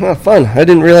cool. Oh, fun. I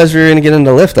didn't realize we were going to get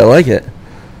into Lyft. I like it.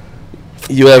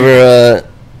 You ever?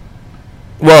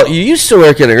 Well, you used to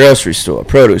work at a grocery store,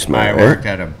 produce mart, I worked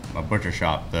at a butcher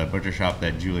shop, the butcher shop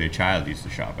that Julia Child used to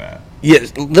shop at. Yeah,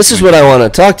 this is what I want to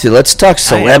talk to. Let's talk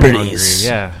celebrities.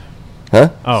 Yeah. Huh?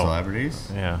 Oh.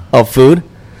 Celebrities? Yeah. Oh, food?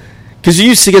 Because you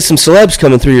used to get some celebs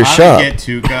coming through your shop. We get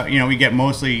Tuca. We get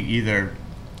mostly either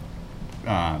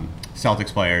Celtics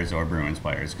players or Bruins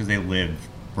players because they live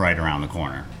right around the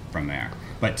corner from there.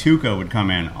 But Tuca would come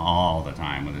in all the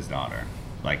time with his daughter,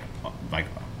 like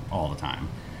all the time.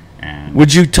 And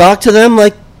would you talk to them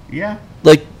like Tuca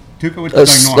would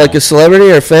normal. Like a celebrity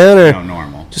or a fan or no,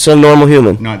 normal, just a normal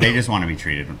human? No, they just want to be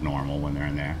treated normal when they're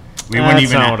in there.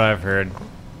 That's not what I've heard.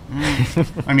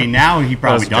 I mean, now he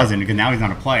probably doesn't because now he's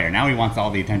not a player. Now he wants all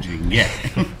the attention he can get.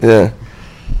 Yeah,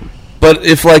 but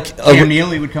if Cam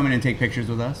Neely would come in and take pictures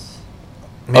with us.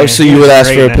 Oh, so you would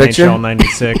ask for a picture? NHL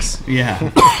 96.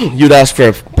 Yeah. You'd ask for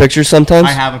a picture sometimes?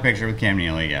 I have a picture with Cam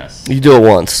Neely, yes. You do it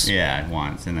once? Yeah,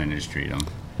 once, and then just treat him.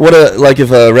 What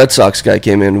if a Red Sox guy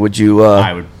came in, would you...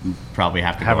 I would probably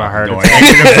have to have go a out heart the door.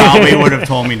 attack. They probably would have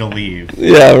told me to leave.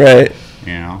 Yeah, right.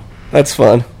 That's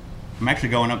fun. I'm actually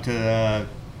going up to the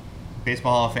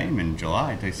Baseball Hall of Fame in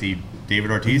July to see David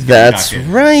Ortiz. That's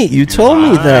right. You told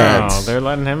me that. Oh, they're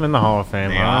letting him in the Hall of Fame.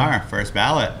 They are. First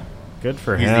ballot. Good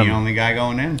for He's him. the only guy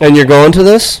going in. And you're going to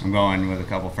this? I'm going with a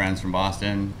couple friends from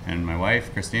Boston and my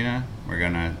wife, Christina.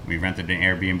 We rented an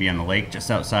Airbnb on the lake just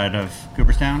outside of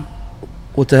Cooperstown.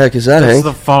 What the heck is that, That's Hank?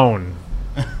 the phone.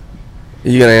 Are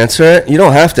you going to answer it? You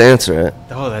don't have to answer it.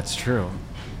 Oh, that's true.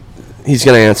 He's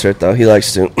going to answer it, though. He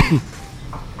likes to.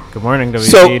 Good morning,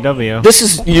 So, WCW. this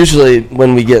is usually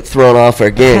when we get thrown off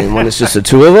our game, when it's just the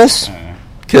two of us.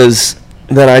 Because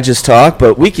then I just talk,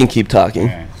 but we can keep talking.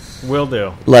 Okay. Will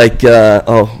do. Like,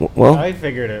 well, I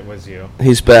figured it was you.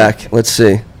 he's back. Let's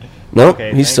see. Nope, Okay,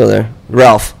 he's thank still you. there.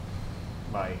 Ralph.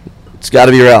 Bye. It's got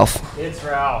to be Ralph. It's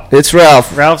Ralph. It's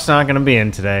Ralph. Ralph's not going to be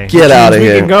in today. Get Which outta means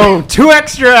here. We can go 2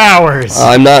 extra hours.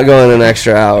 I'm not going an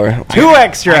extra hour. 2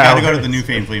 extra I hours. gotta go to the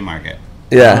Newfane Flea Market.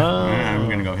 Yeah. I'm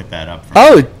gonna go hit that up.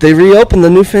 Oh, they reopened the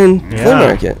Newfane Flea Yeah.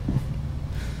 Market.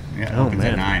 Yeah, it Oh, opens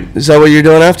man. at 9. Is that what you're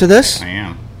doing after this? I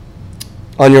am.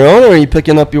 On your own, or are you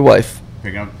picking up your wife?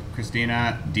 Picking up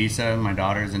Christina, Disa, my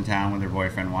daughter's in town with her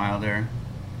boyfriend Wilder,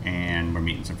 and we're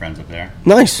meeting some friends up there.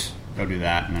 Nice. Go do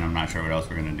that, and then I'm not sure what else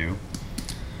we're gonna do.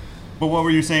 But what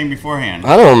were you saying beforehand?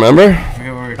 I don't remember. I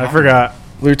forget what we were I talking forgot.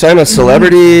 We were talking about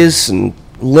celebrities and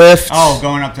lifts, Oh,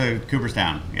 going up to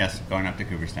Cooperstown. Yes, going up to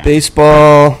Cooperstown.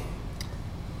 baseball.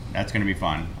 That's going to be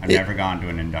fun. I've never gone to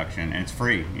an induction, and it's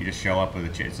free. You just show up with a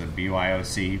chair. It's a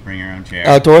BYOC, bring your own chair.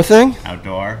 Outdoor thing?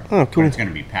 Outdoor. Oh, cool. But it's going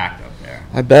to be packed up there.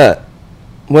 I bet.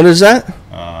 When is that?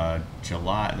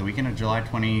 The weekend of July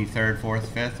 23rd, 4th,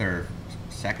 5th, or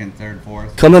 2nd, 3rd,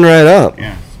 4th. Coming right up.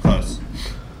 Yeah, it's close.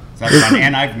 So that's fun.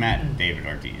 And I've met David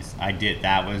Ortiz.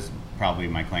 That was probably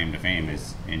my claim to fame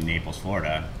is in Naples,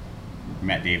 Florida.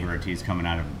 Met David Ortiz coming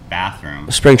out of the bathroom,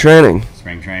 Spring training.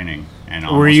 spring training. And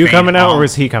Were almost you fainted. coming out, or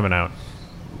was he coming out?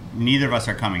 Neither of us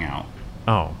are coming out.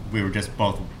 Oh, We were just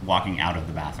both walking out of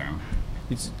the bathroom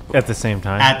at the same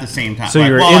time. at the same time. So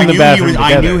you were in I the knew bathroom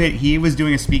I together. knew he was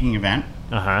doing a speaking event,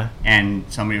 Uh-huh. and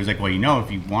somebody was like, "Well,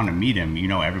 if you want to meet him,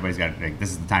 everybody's got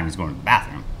this is the time he's going to the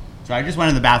bathroom." So I just went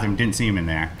in the bathroom, didn't see him in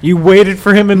there. You waited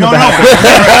for him in the No,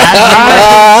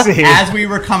 bathroom. See. as we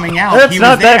were coming out, That's he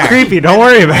not was there. that creepy. Don't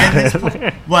worry about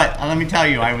it. But let me tell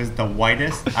you, I was the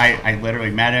whitest. I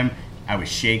literally met him. I was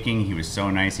shaking. He was so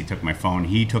nice. He took my phone.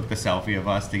 He took the selfie of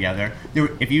us together.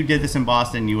 If you did this in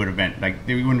Boston, you would have been like,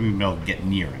 you wouldn't have been able to get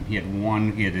near him. He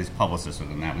had his publicist with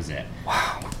him. That was it.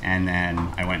 Wow. And then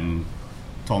I went and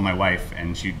told my wife,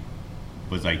 and she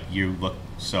was like, "You look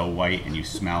so white and you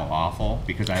smell awful,"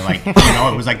 because I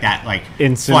it was like that, like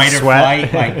Instant fight or sweat.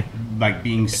 flight, like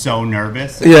being so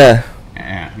nervous. Yeah.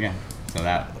 Yeah. So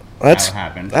that That's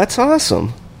happened. That's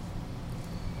awesome.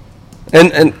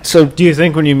 And so Do you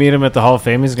think when you meet him at the Hall of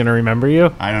Fame, he's going to remember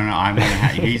you? I don't know.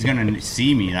 He's gonna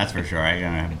see me. That's for sure. I'm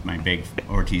gonna have my big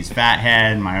Ortiz fat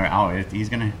head. He's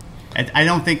gonna. I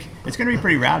don't think it's gonna be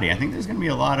pretty rowdy. I think there's gonna be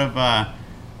a lot of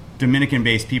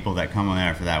Dominican-based people that come on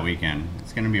there for that weekend.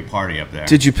 It's gonna be a party up there.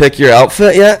 did you pick your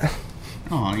outfit yet?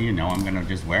 Oh, I'm gonna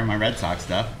just wear my Red Sox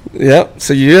stuff. Yep.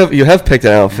 So you have picked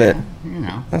an outfit.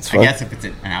 That's I fun. guess if it's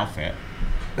an outfit.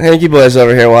 Hanky boy's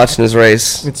over here watching his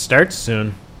race. It starts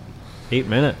soon. 8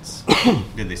 minutes.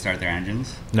 Did they start their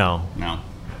engines? No. No.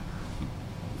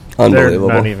 Unbelievable.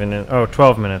 They're not even in.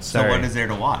 12 minutes. So Sorry. what is there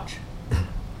to watch?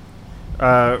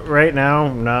 Right now,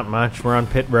 not much. We're on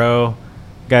pit row.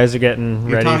 Guys are getting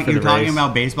ready for the You're talking race.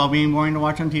 about baseball being boring to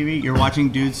watch on TV? You're watching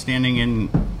dudes standing in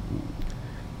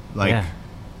Yeah.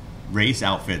 race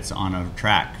outfits on a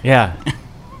track. Yeah.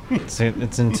 It's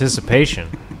anticipation.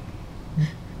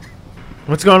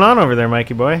 What's going on over there,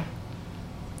 Mikey boy?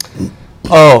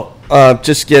 Oh,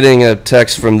 just getting a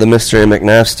text from the Mystery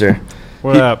McNaster.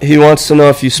 What up? He wants to know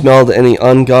if you smelled any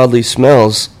ungodly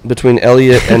smells between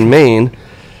Elliott and Maine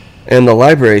and the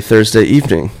library Thursday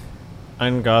evening.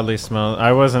 Ungodly smell.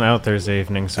 I wasn't out Thursday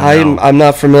evening, so no. I'm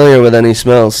not familiar with any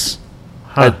smells.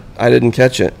 Huh. I didn't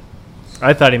catch it.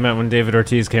 I thought he meant when David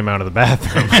Ortiz came out of the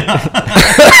bathroom.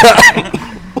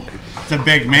 It's a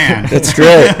big man. That's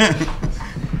great.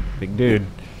 Big dude.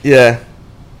 Yeah.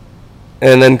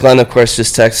 And then Glenn, of course,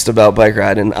 just texted about bike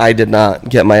riding. I did not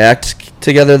get my act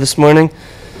together this morning,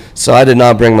 so I did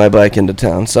not bring my bike into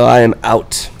town. So I am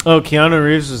out. Oh, Keanu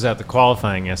Reeves was at the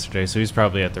qualifying yesterday, so he's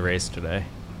probably at the race today.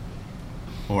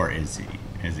 Or is he?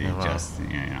 Is he wow. just,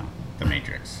 the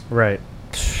Matrix? Right.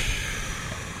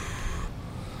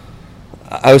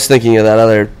 I was thinking of that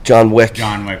other John Wick.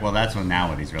 John Wick. Well, that's what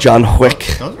he's really. John Wick.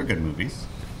 Those were good movies.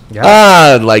 Yeah.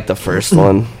 I like the first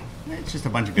one. It's just a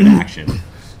bunch of good action.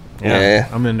 Yeah.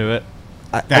 I'm into it.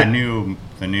 The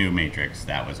new Matrix,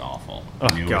 that was awful. The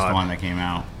Oh, newest God. one that came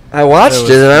out. I watched It was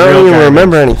it, and I don't real even garbage.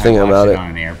 remember I anything watched about it it. on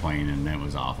an airplane, and it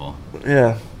was awful.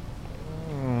 Yeah.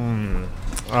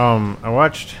 I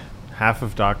watched half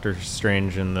of Doctor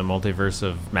Strange in the Multiverse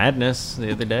of Madness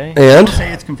the other day. And I'll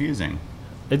say it's confusing.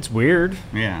 It's weird.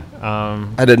 Yeah.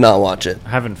 I did not watch it. I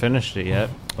haven't finished it yet,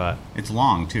 but It's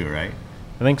long, too, right?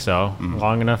 I think so.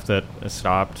 Long enough that it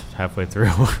stopped halfway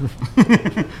through.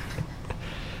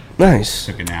 Nice.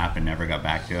 Took a nap and never got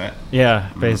back to it. Yeah,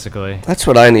 basically. That's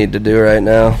what I need to do right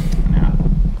now. Yeah.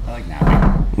 I like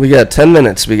napping. We got 10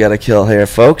 minutes we got to kill here,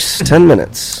 folks. 10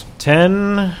 minutes.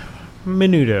 10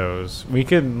 minutos. We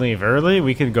could leave early.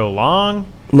 We could go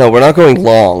long. No, we're not going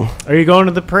long. Are you going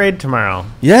to the parade tomorrow?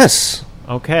 Yes.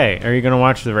 Okay. Are you going to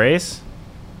watch the race?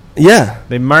 Yeah.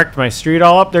 They marked my street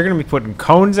all up. They're going to be putting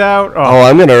cones out. Oh,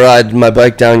 I'm going to ride my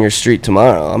bike down your street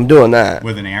tomorrow. I'm doing that.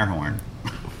 With an air horn.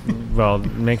 Well,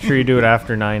 make sure you do it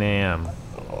after 9 a.m.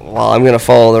 Well, I'm going to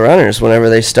follow the runners whenever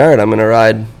they start. I'm going to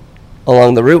ride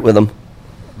along the route with them.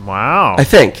 Wow. I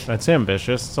think. That's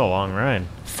ambitious. It's a long ride.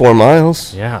 4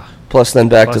 miles. Yeah. Plus then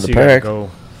back Plus to the you gotta park. Go.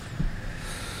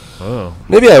 Oh,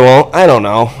 Maybe I won't. I don't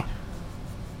know.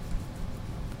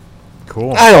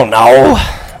 cool. I don't know.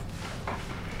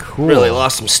 Cool. Really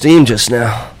lost some steam just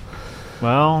now.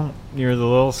 Well, you're the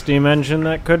little steam engine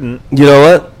that couldn't. You know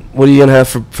what? What are you going to have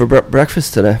for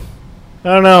breakfast today? I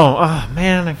don't know. Oh,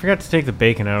 man, I forgot to take the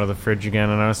bacon out of the fridge again,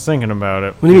 and I was thinking about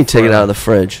it. What do you mean take it out of the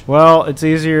fridge? Well, it's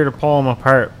easier to pull them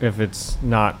apart if it's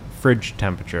not fridge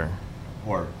temperature.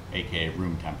 Or, a.k.a.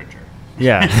 room temperature.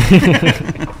 Yeah.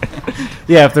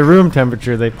 Yeah, if they're room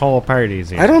temperature, they pull apart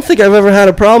easier. I don't think I've ever had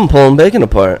a problem pulling bacon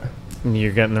apart.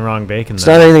 You're getting the wrong bacon It's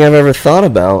then. not anything I've ever thought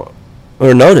about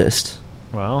or noticed.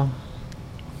 Well,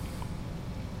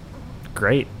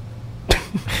 great.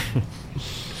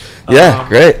 Yeah,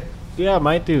 great. Yeah, I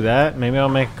might do that. Maybe I'll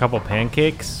make a couple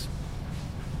pancakes.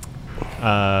 If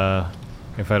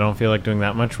I don't feel like doing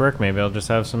that much work, maybe I'll just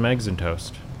have some eggs and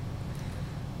toast.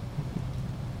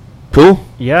 Cool.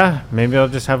 Yeah, maybe I'll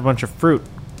just have a bunch of fruit.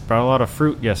 Brought a lot of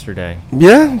fruit yesterday.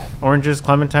 Yeah. Oranges,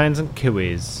 clementines, and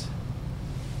kiwis.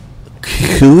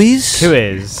 Kiwis?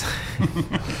 Kiwis.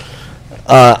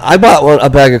 I bought a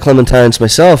bag of clementines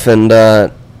myself, and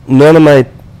none of my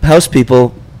house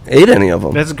people ate any of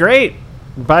them. That's great.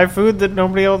 Buy food that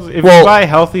nobody else... If Well- you buy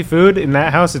healthy food in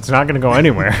that house, it's not going to go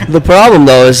anywhere. The problem,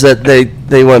 though, is that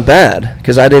they went bad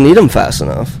because I didn't eat them fast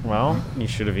enough. Well, you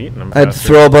should have eaten them I had to faster.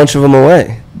 throw a bunch of them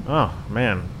away. Oh,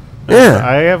 man. Yeah.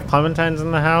 I have clementines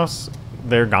in the house.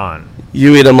 They're gone.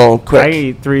 You eat them all quick. I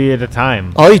eat 3 at a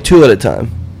time. I'll eat 2 at a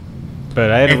time. But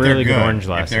I had If a they're really good good. orange If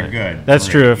last they're night. good. That's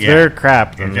Right, true. If yeah. they're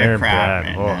crap, then If they're they're crap bad.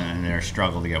 and, Oh. and they're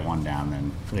struggle to get one down,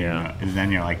 then Yeah. and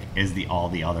then you're like, is all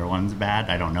the other ones bad?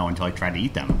 I don't know until I try to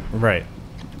eat them. Right.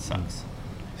 It sucks.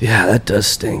 Yeah, that does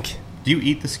stink. Do you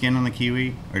eat the skin on the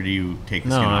kiwi, or do you take the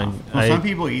No, skin I- off? Well, I- some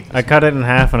people eat. The I cut it in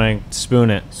half and I spoon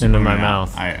it into my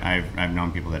mouth. I've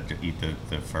known people that eat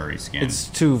the furry skin. It's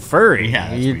too furry. Yeah,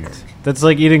 that's weird. That's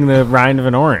like eating the rind of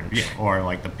an orange. Yeah, or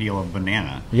like the peel of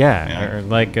banana. Yeah, Yeah. or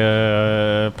like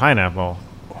a pineapple.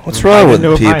 What's wrong with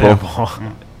Into a people?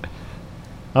 pineapple.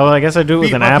 Oh, I guess I do it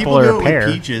with an apple or a pear.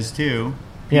 With peaches too.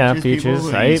 Yeah, people peaches.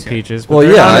 would I eat eat skin. peaches. but Well,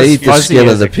 they're yeah, not I as eat the fuzzy skin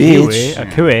of as the a kiwi. peach. A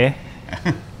kiwi.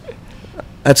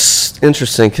 That's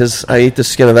interesting because I eat the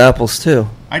skin of apples too.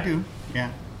 I do.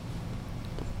 Yeah.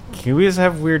 Kiwis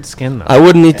have weird skin though. I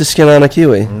wouldn't eat the skin on a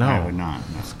kiwi. no, I would not.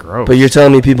 No. It's gross. But you're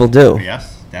telling me people do.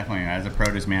 Yes, definitely. As a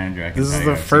produce manager, I can This tell is you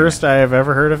the I've seen first it. I have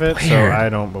ever heard of it, so Weird. I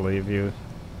don't believe you.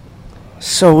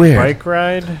 So weird. Bike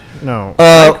ride? No.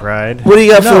 Uh, bike ride. What do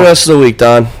you got for the No. rest of the week,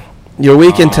 Don? Your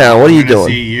week in town. What are you I'm gonna doing?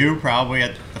 See you probably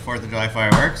at the 4th of July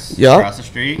fireworks. Yeah. Across the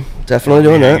street. Definitely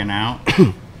doing that.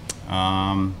 Hanging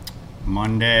out.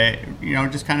 Monday,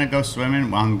 just kind of go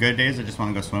swimming. On good days, I just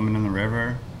want to go swimming in the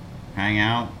river, hang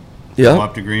out. Go Yeah.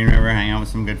 up to Green River, hang out with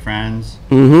some good friends.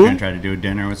 Mhm. Gonna try to do a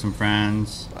dinner with some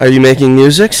friends. Are you making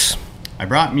musics? I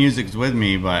brought music with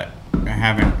me, but I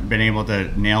haven't been able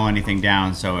to nail anything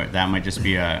down. So that might just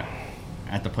be at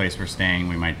the place we're staying.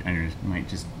 I might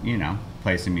just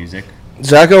play some music.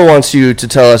 Zacho wants you to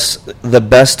tell us the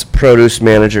best produce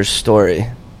manager story.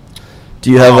 Do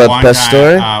you have a One best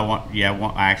story? I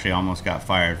actually almost got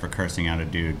fired for cursing out a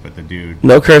dude, but the dude,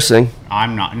 No cursing.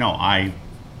 I'm not. No, I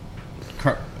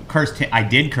cursed him. I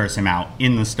did curse him out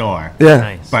in the store, Yeah.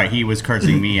 Nice. but he was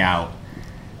cursing me out.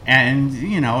 And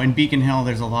in Beacon Hill,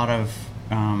 there's a lot of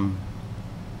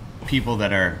people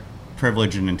that are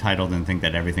privileged and entitled and think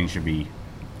that everything should be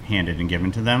handed and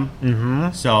given to them. Mm-hmm.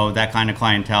 So that kind of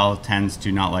clientele tends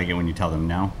to not like it when you tell them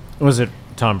no. Was it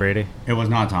Tom Brady? It was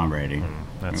not Tom Brady.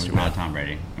 That's it too was not bad. Tom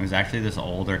Brady. It was actually this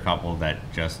older couple that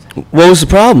just What was the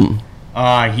problem?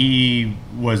 He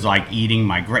was like eating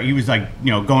my he was like,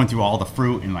 going through all the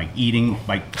fruit and like eating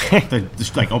like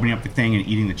just like opening up the thing and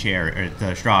eating the cherry or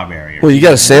the strawberry. Well, you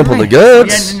got to sample the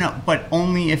goods. Yeah, no, but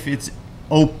only if it's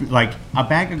open. Like a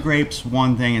bag of grapes,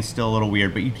 one thing is still a little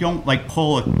weird, but you don't like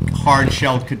pull a hard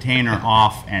shelled container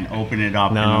off and open it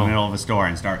up in the middle of a store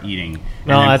and start eating.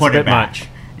 No, and then that's put a it bit back. much.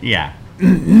 Yeah.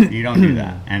 You don't do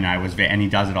that, and and he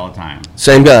does it all the time.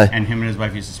 Same guy. And him and his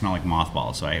wife used to smell like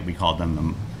mothballs, so we called them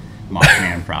the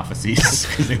Mothman prophecies.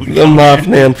 The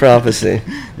Mothman prophecy.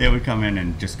 They would come in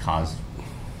and just cause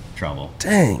trouble.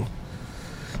 Dang.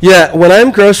 Yeah, when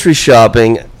I'm grocery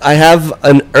shopping, I have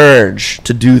an urge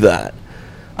to do that.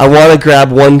 I want to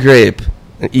grab one grape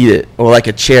and eat it, or like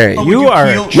a cherry. Oh, You are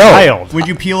a No. child. Would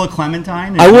you peel a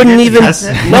clementine? I wouldn't even.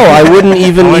 No, I wouldn't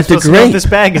even How am I eat the supposed to know if grape. this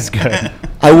bag is good?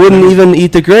 I wouldn't even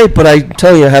eat the grape, but I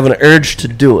tell you, I have an urge to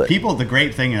do it. People, the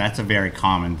grape thing, that's a very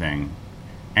common thing.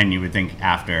 And you would think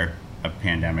after a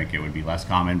pandemic it would be less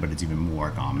common, but it's even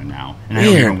more common now. And I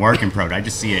don't Weird. even work in produce. I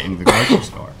just see it in the grocery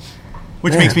store.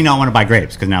 Which makes me not want to buy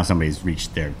grapes, because now somebody's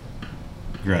reached their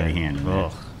grubby hand in there.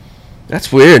 Ugh.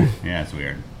 That's weird. Yeah, it's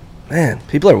weird. Man,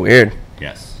 people are weird.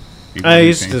 Yes. People I do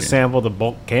used to strange sample the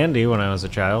bulk candy when I was a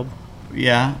child. things.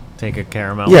 Yeah. Take a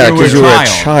caramel. Yeah, You were because a you were a child.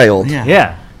 child. Yeah.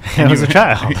 Yeah. I was a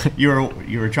child.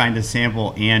 You were trying to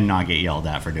sample and not get yelled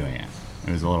at for doing it.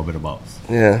 It was a little bit of both.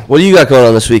 Yeah. What do you got going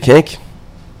on this week, Hank?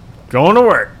 Going to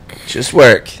work. Just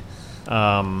work.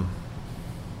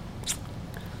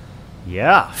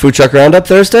 Yeah. Food truck roundup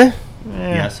Thursday?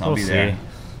 Yes, I'll be there.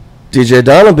 DJ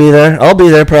Don will be there. I'll be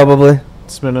there probably.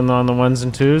 Spinning on the ones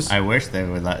and twos. I wish they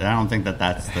would. I don't think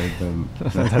that's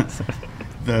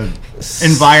the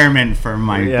environment for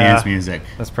my dance music.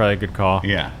 That's probably a good call.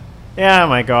 Yeah. Yeah, I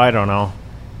might go. I don't know.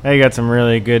 I got some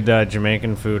really good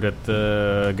Jamaican food at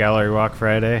the Gallery Walk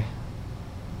Friday.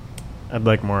 I'd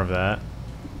like more of that,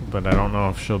 but I don't know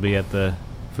if she'll be at the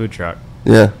food truck.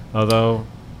 Yeah. Although,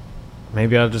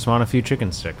 maybe I'll just want a few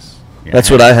chicken sticks. Yeah, That's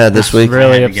what I had this week.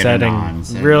 Really I had to get a upsetting. non,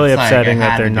 so Really it's like upsetting I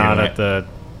that had they're to do not it.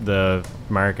 at the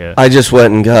market. I just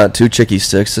went and got 2 chicky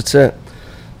sticks. That's it.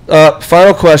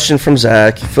 Final question from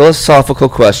Zach. Philosophical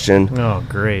question. Oh,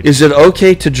 great! Is it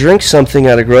okay to drink something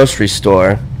at a grocery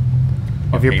store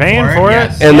If you're Pay paying for it, for it,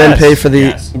 yes. and then yes. pay for the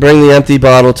Yes. bring the empty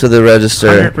bottle to the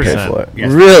register? 100%. Pay for it.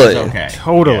 Yes, Really? that's okay.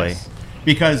 Totally. Yes.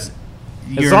 Because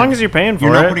As long as you're paying for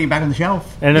you're not it. putting it back on the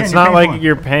shelf. And Yeah, it's you're not paying for like it.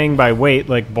 you're paying by weight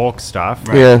like bulk stuff.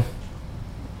 Right. Yeah.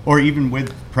 Or even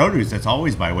with produce, that's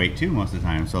always by weight too most of the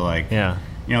time. So like, Yeah.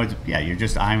 you're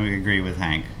just. I agree with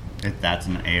Hank. That's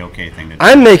an A-okay thing to do.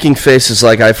 I'm making faces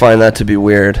like I find that to be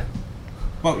weird.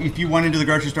 Well, if you went into the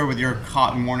grocery store with your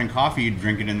morning coffee, you'd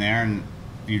drink it in there, and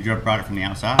you just brought it from the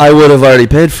outside. I would have already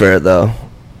paid for it though.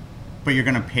 But you're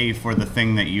going to pay for the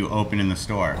thing that you open in the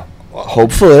store.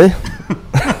 Hopefully.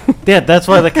 Yeah, that's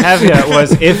why the caveat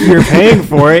was if you're paying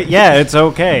for it, yeah, it's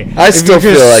okay. I if still you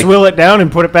just feel like- swill it down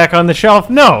and put it back on the shelf,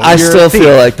 no. I you're a still thief.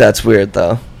 feel like that's weird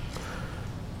though.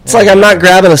 It's like I'm not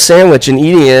grabbing a sandwich and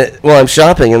eating it while I'm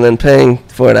shopping and then paying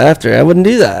for it after. I wouldn't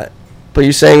do that. But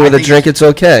you're saying with I a think- drink it's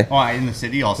okay. Well, in the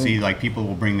city, I'll see like people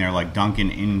will bring their like Dunkin'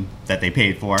 in that they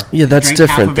paid for. Yeah, that's drink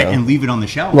different, half of it though. and leave it on the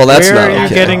shelf. Well, that's Where not are you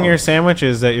okay. getting your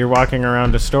sandwiches that you're walking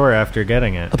around a store after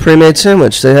getting it? A pre-made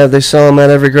sandwich. They sell them at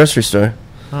every grocery store.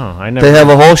 Oh, I never. They have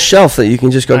a whole shelf that you can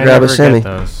just go I grab never a Sammy. get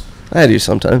those. I do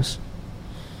sometimes.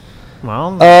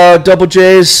 Well, Double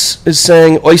J's is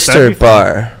saying oyster That'd be fun.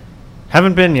 bar.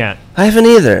 haven't been yet. I haven't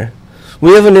either.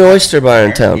 We have a new oyster bar in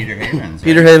There's town. Peter Havens.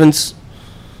 Peter Haven's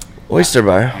oyster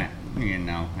bar.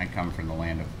 I come from the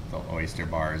land of the oyster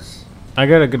bars. I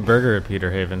got a good burger at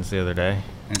Peter Havens the other day.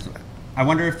 I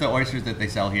wonder if the oysters that they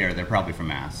sell here, they're probably from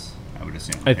Mass. I would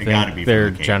assume. I They gotta think be they're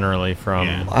from the Cape. generally from.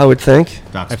 Yeah. I would think.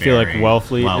 I feel like Duxbury,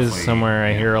 Wellfleet is Wellfleet, somewhere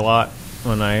I yeah. hear a lot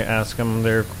when I ask them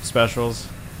their specials.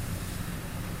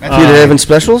 That's Peter Um, Haven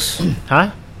specials?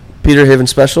 Huh? Peter Haven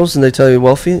specials, and they tell you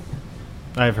Wellfleet?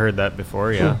 I've heard that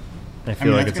before. Yeah, I I feel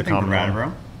mean, like that's it's a a good thing for common one.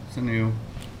 Brattleboro. It's a new.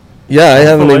 Yeah, I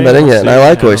haven't even been in yet, and I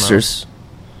like I don't know. oysters.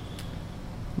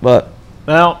 But,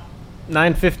 Well,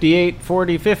 9:58,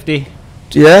 40, 50.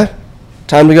 yeah,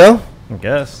 time to go? I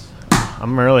guess.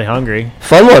 I'm really hungry.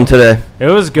 Fun one today. It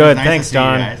was good. Nice to Thanks, see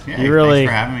Don. You, guys. Yeah, You really thanks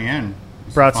for having me in.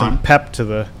 This brought was some fun. pep to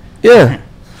the Yeah,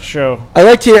 show. I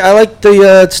like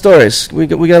the stories. We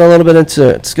got a little bit into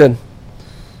it. It's good.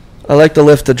 I like the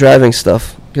lift, the driving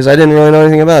stuff, because I didn't really know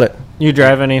anything about it. You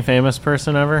drive any famous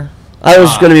person ever? I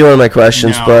was going to be one of my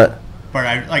questions, No, but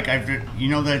you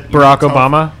know that Barack tofu-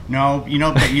 Obama? No, you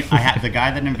know I had the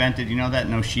guy that invented that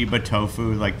Noshiba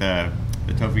tofu, like the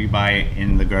tofu you buy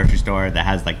in the grocery store that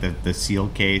has like the seal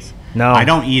case. No. I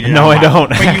don't eat it. No, I don't,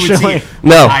 But you would see actually. it.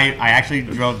 No. I actually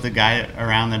drove the guy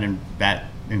around that that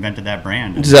invented that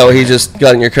brand. Is that what he just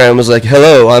got in your car and was like,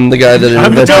 "Hello, I'm the guy that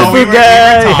I'm the invented." tofu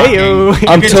guy. Hey-o.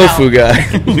 I'm tofu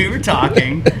guy. We were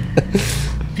talking.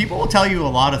 People will tell you a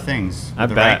lot of things I with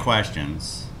the bet. right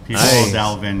questions. People Nice. will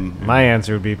delve in. My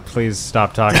answer would be, please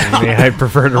stop talking to me. I'd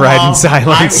prefer to ride in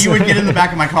silence. You would get in the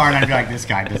back of my car and I'd be like, this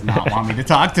guy does not want me to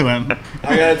talk to him.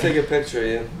 I gotta take a picture of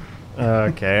you.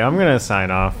 Okay, I'm going to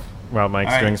sign off while Mike's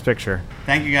All right. doing his picture.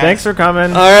 Thank you guys. Thanks for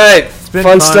coming. All right, been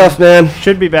fun fun. stuff, man.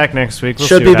 Should be back next week. We'll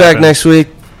Should see be what back happens. next week.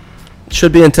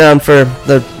 Should be in town for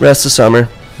the rest of summer.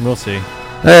 We'll see. All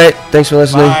right, thanks for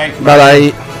listening. Bye.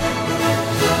 Bye.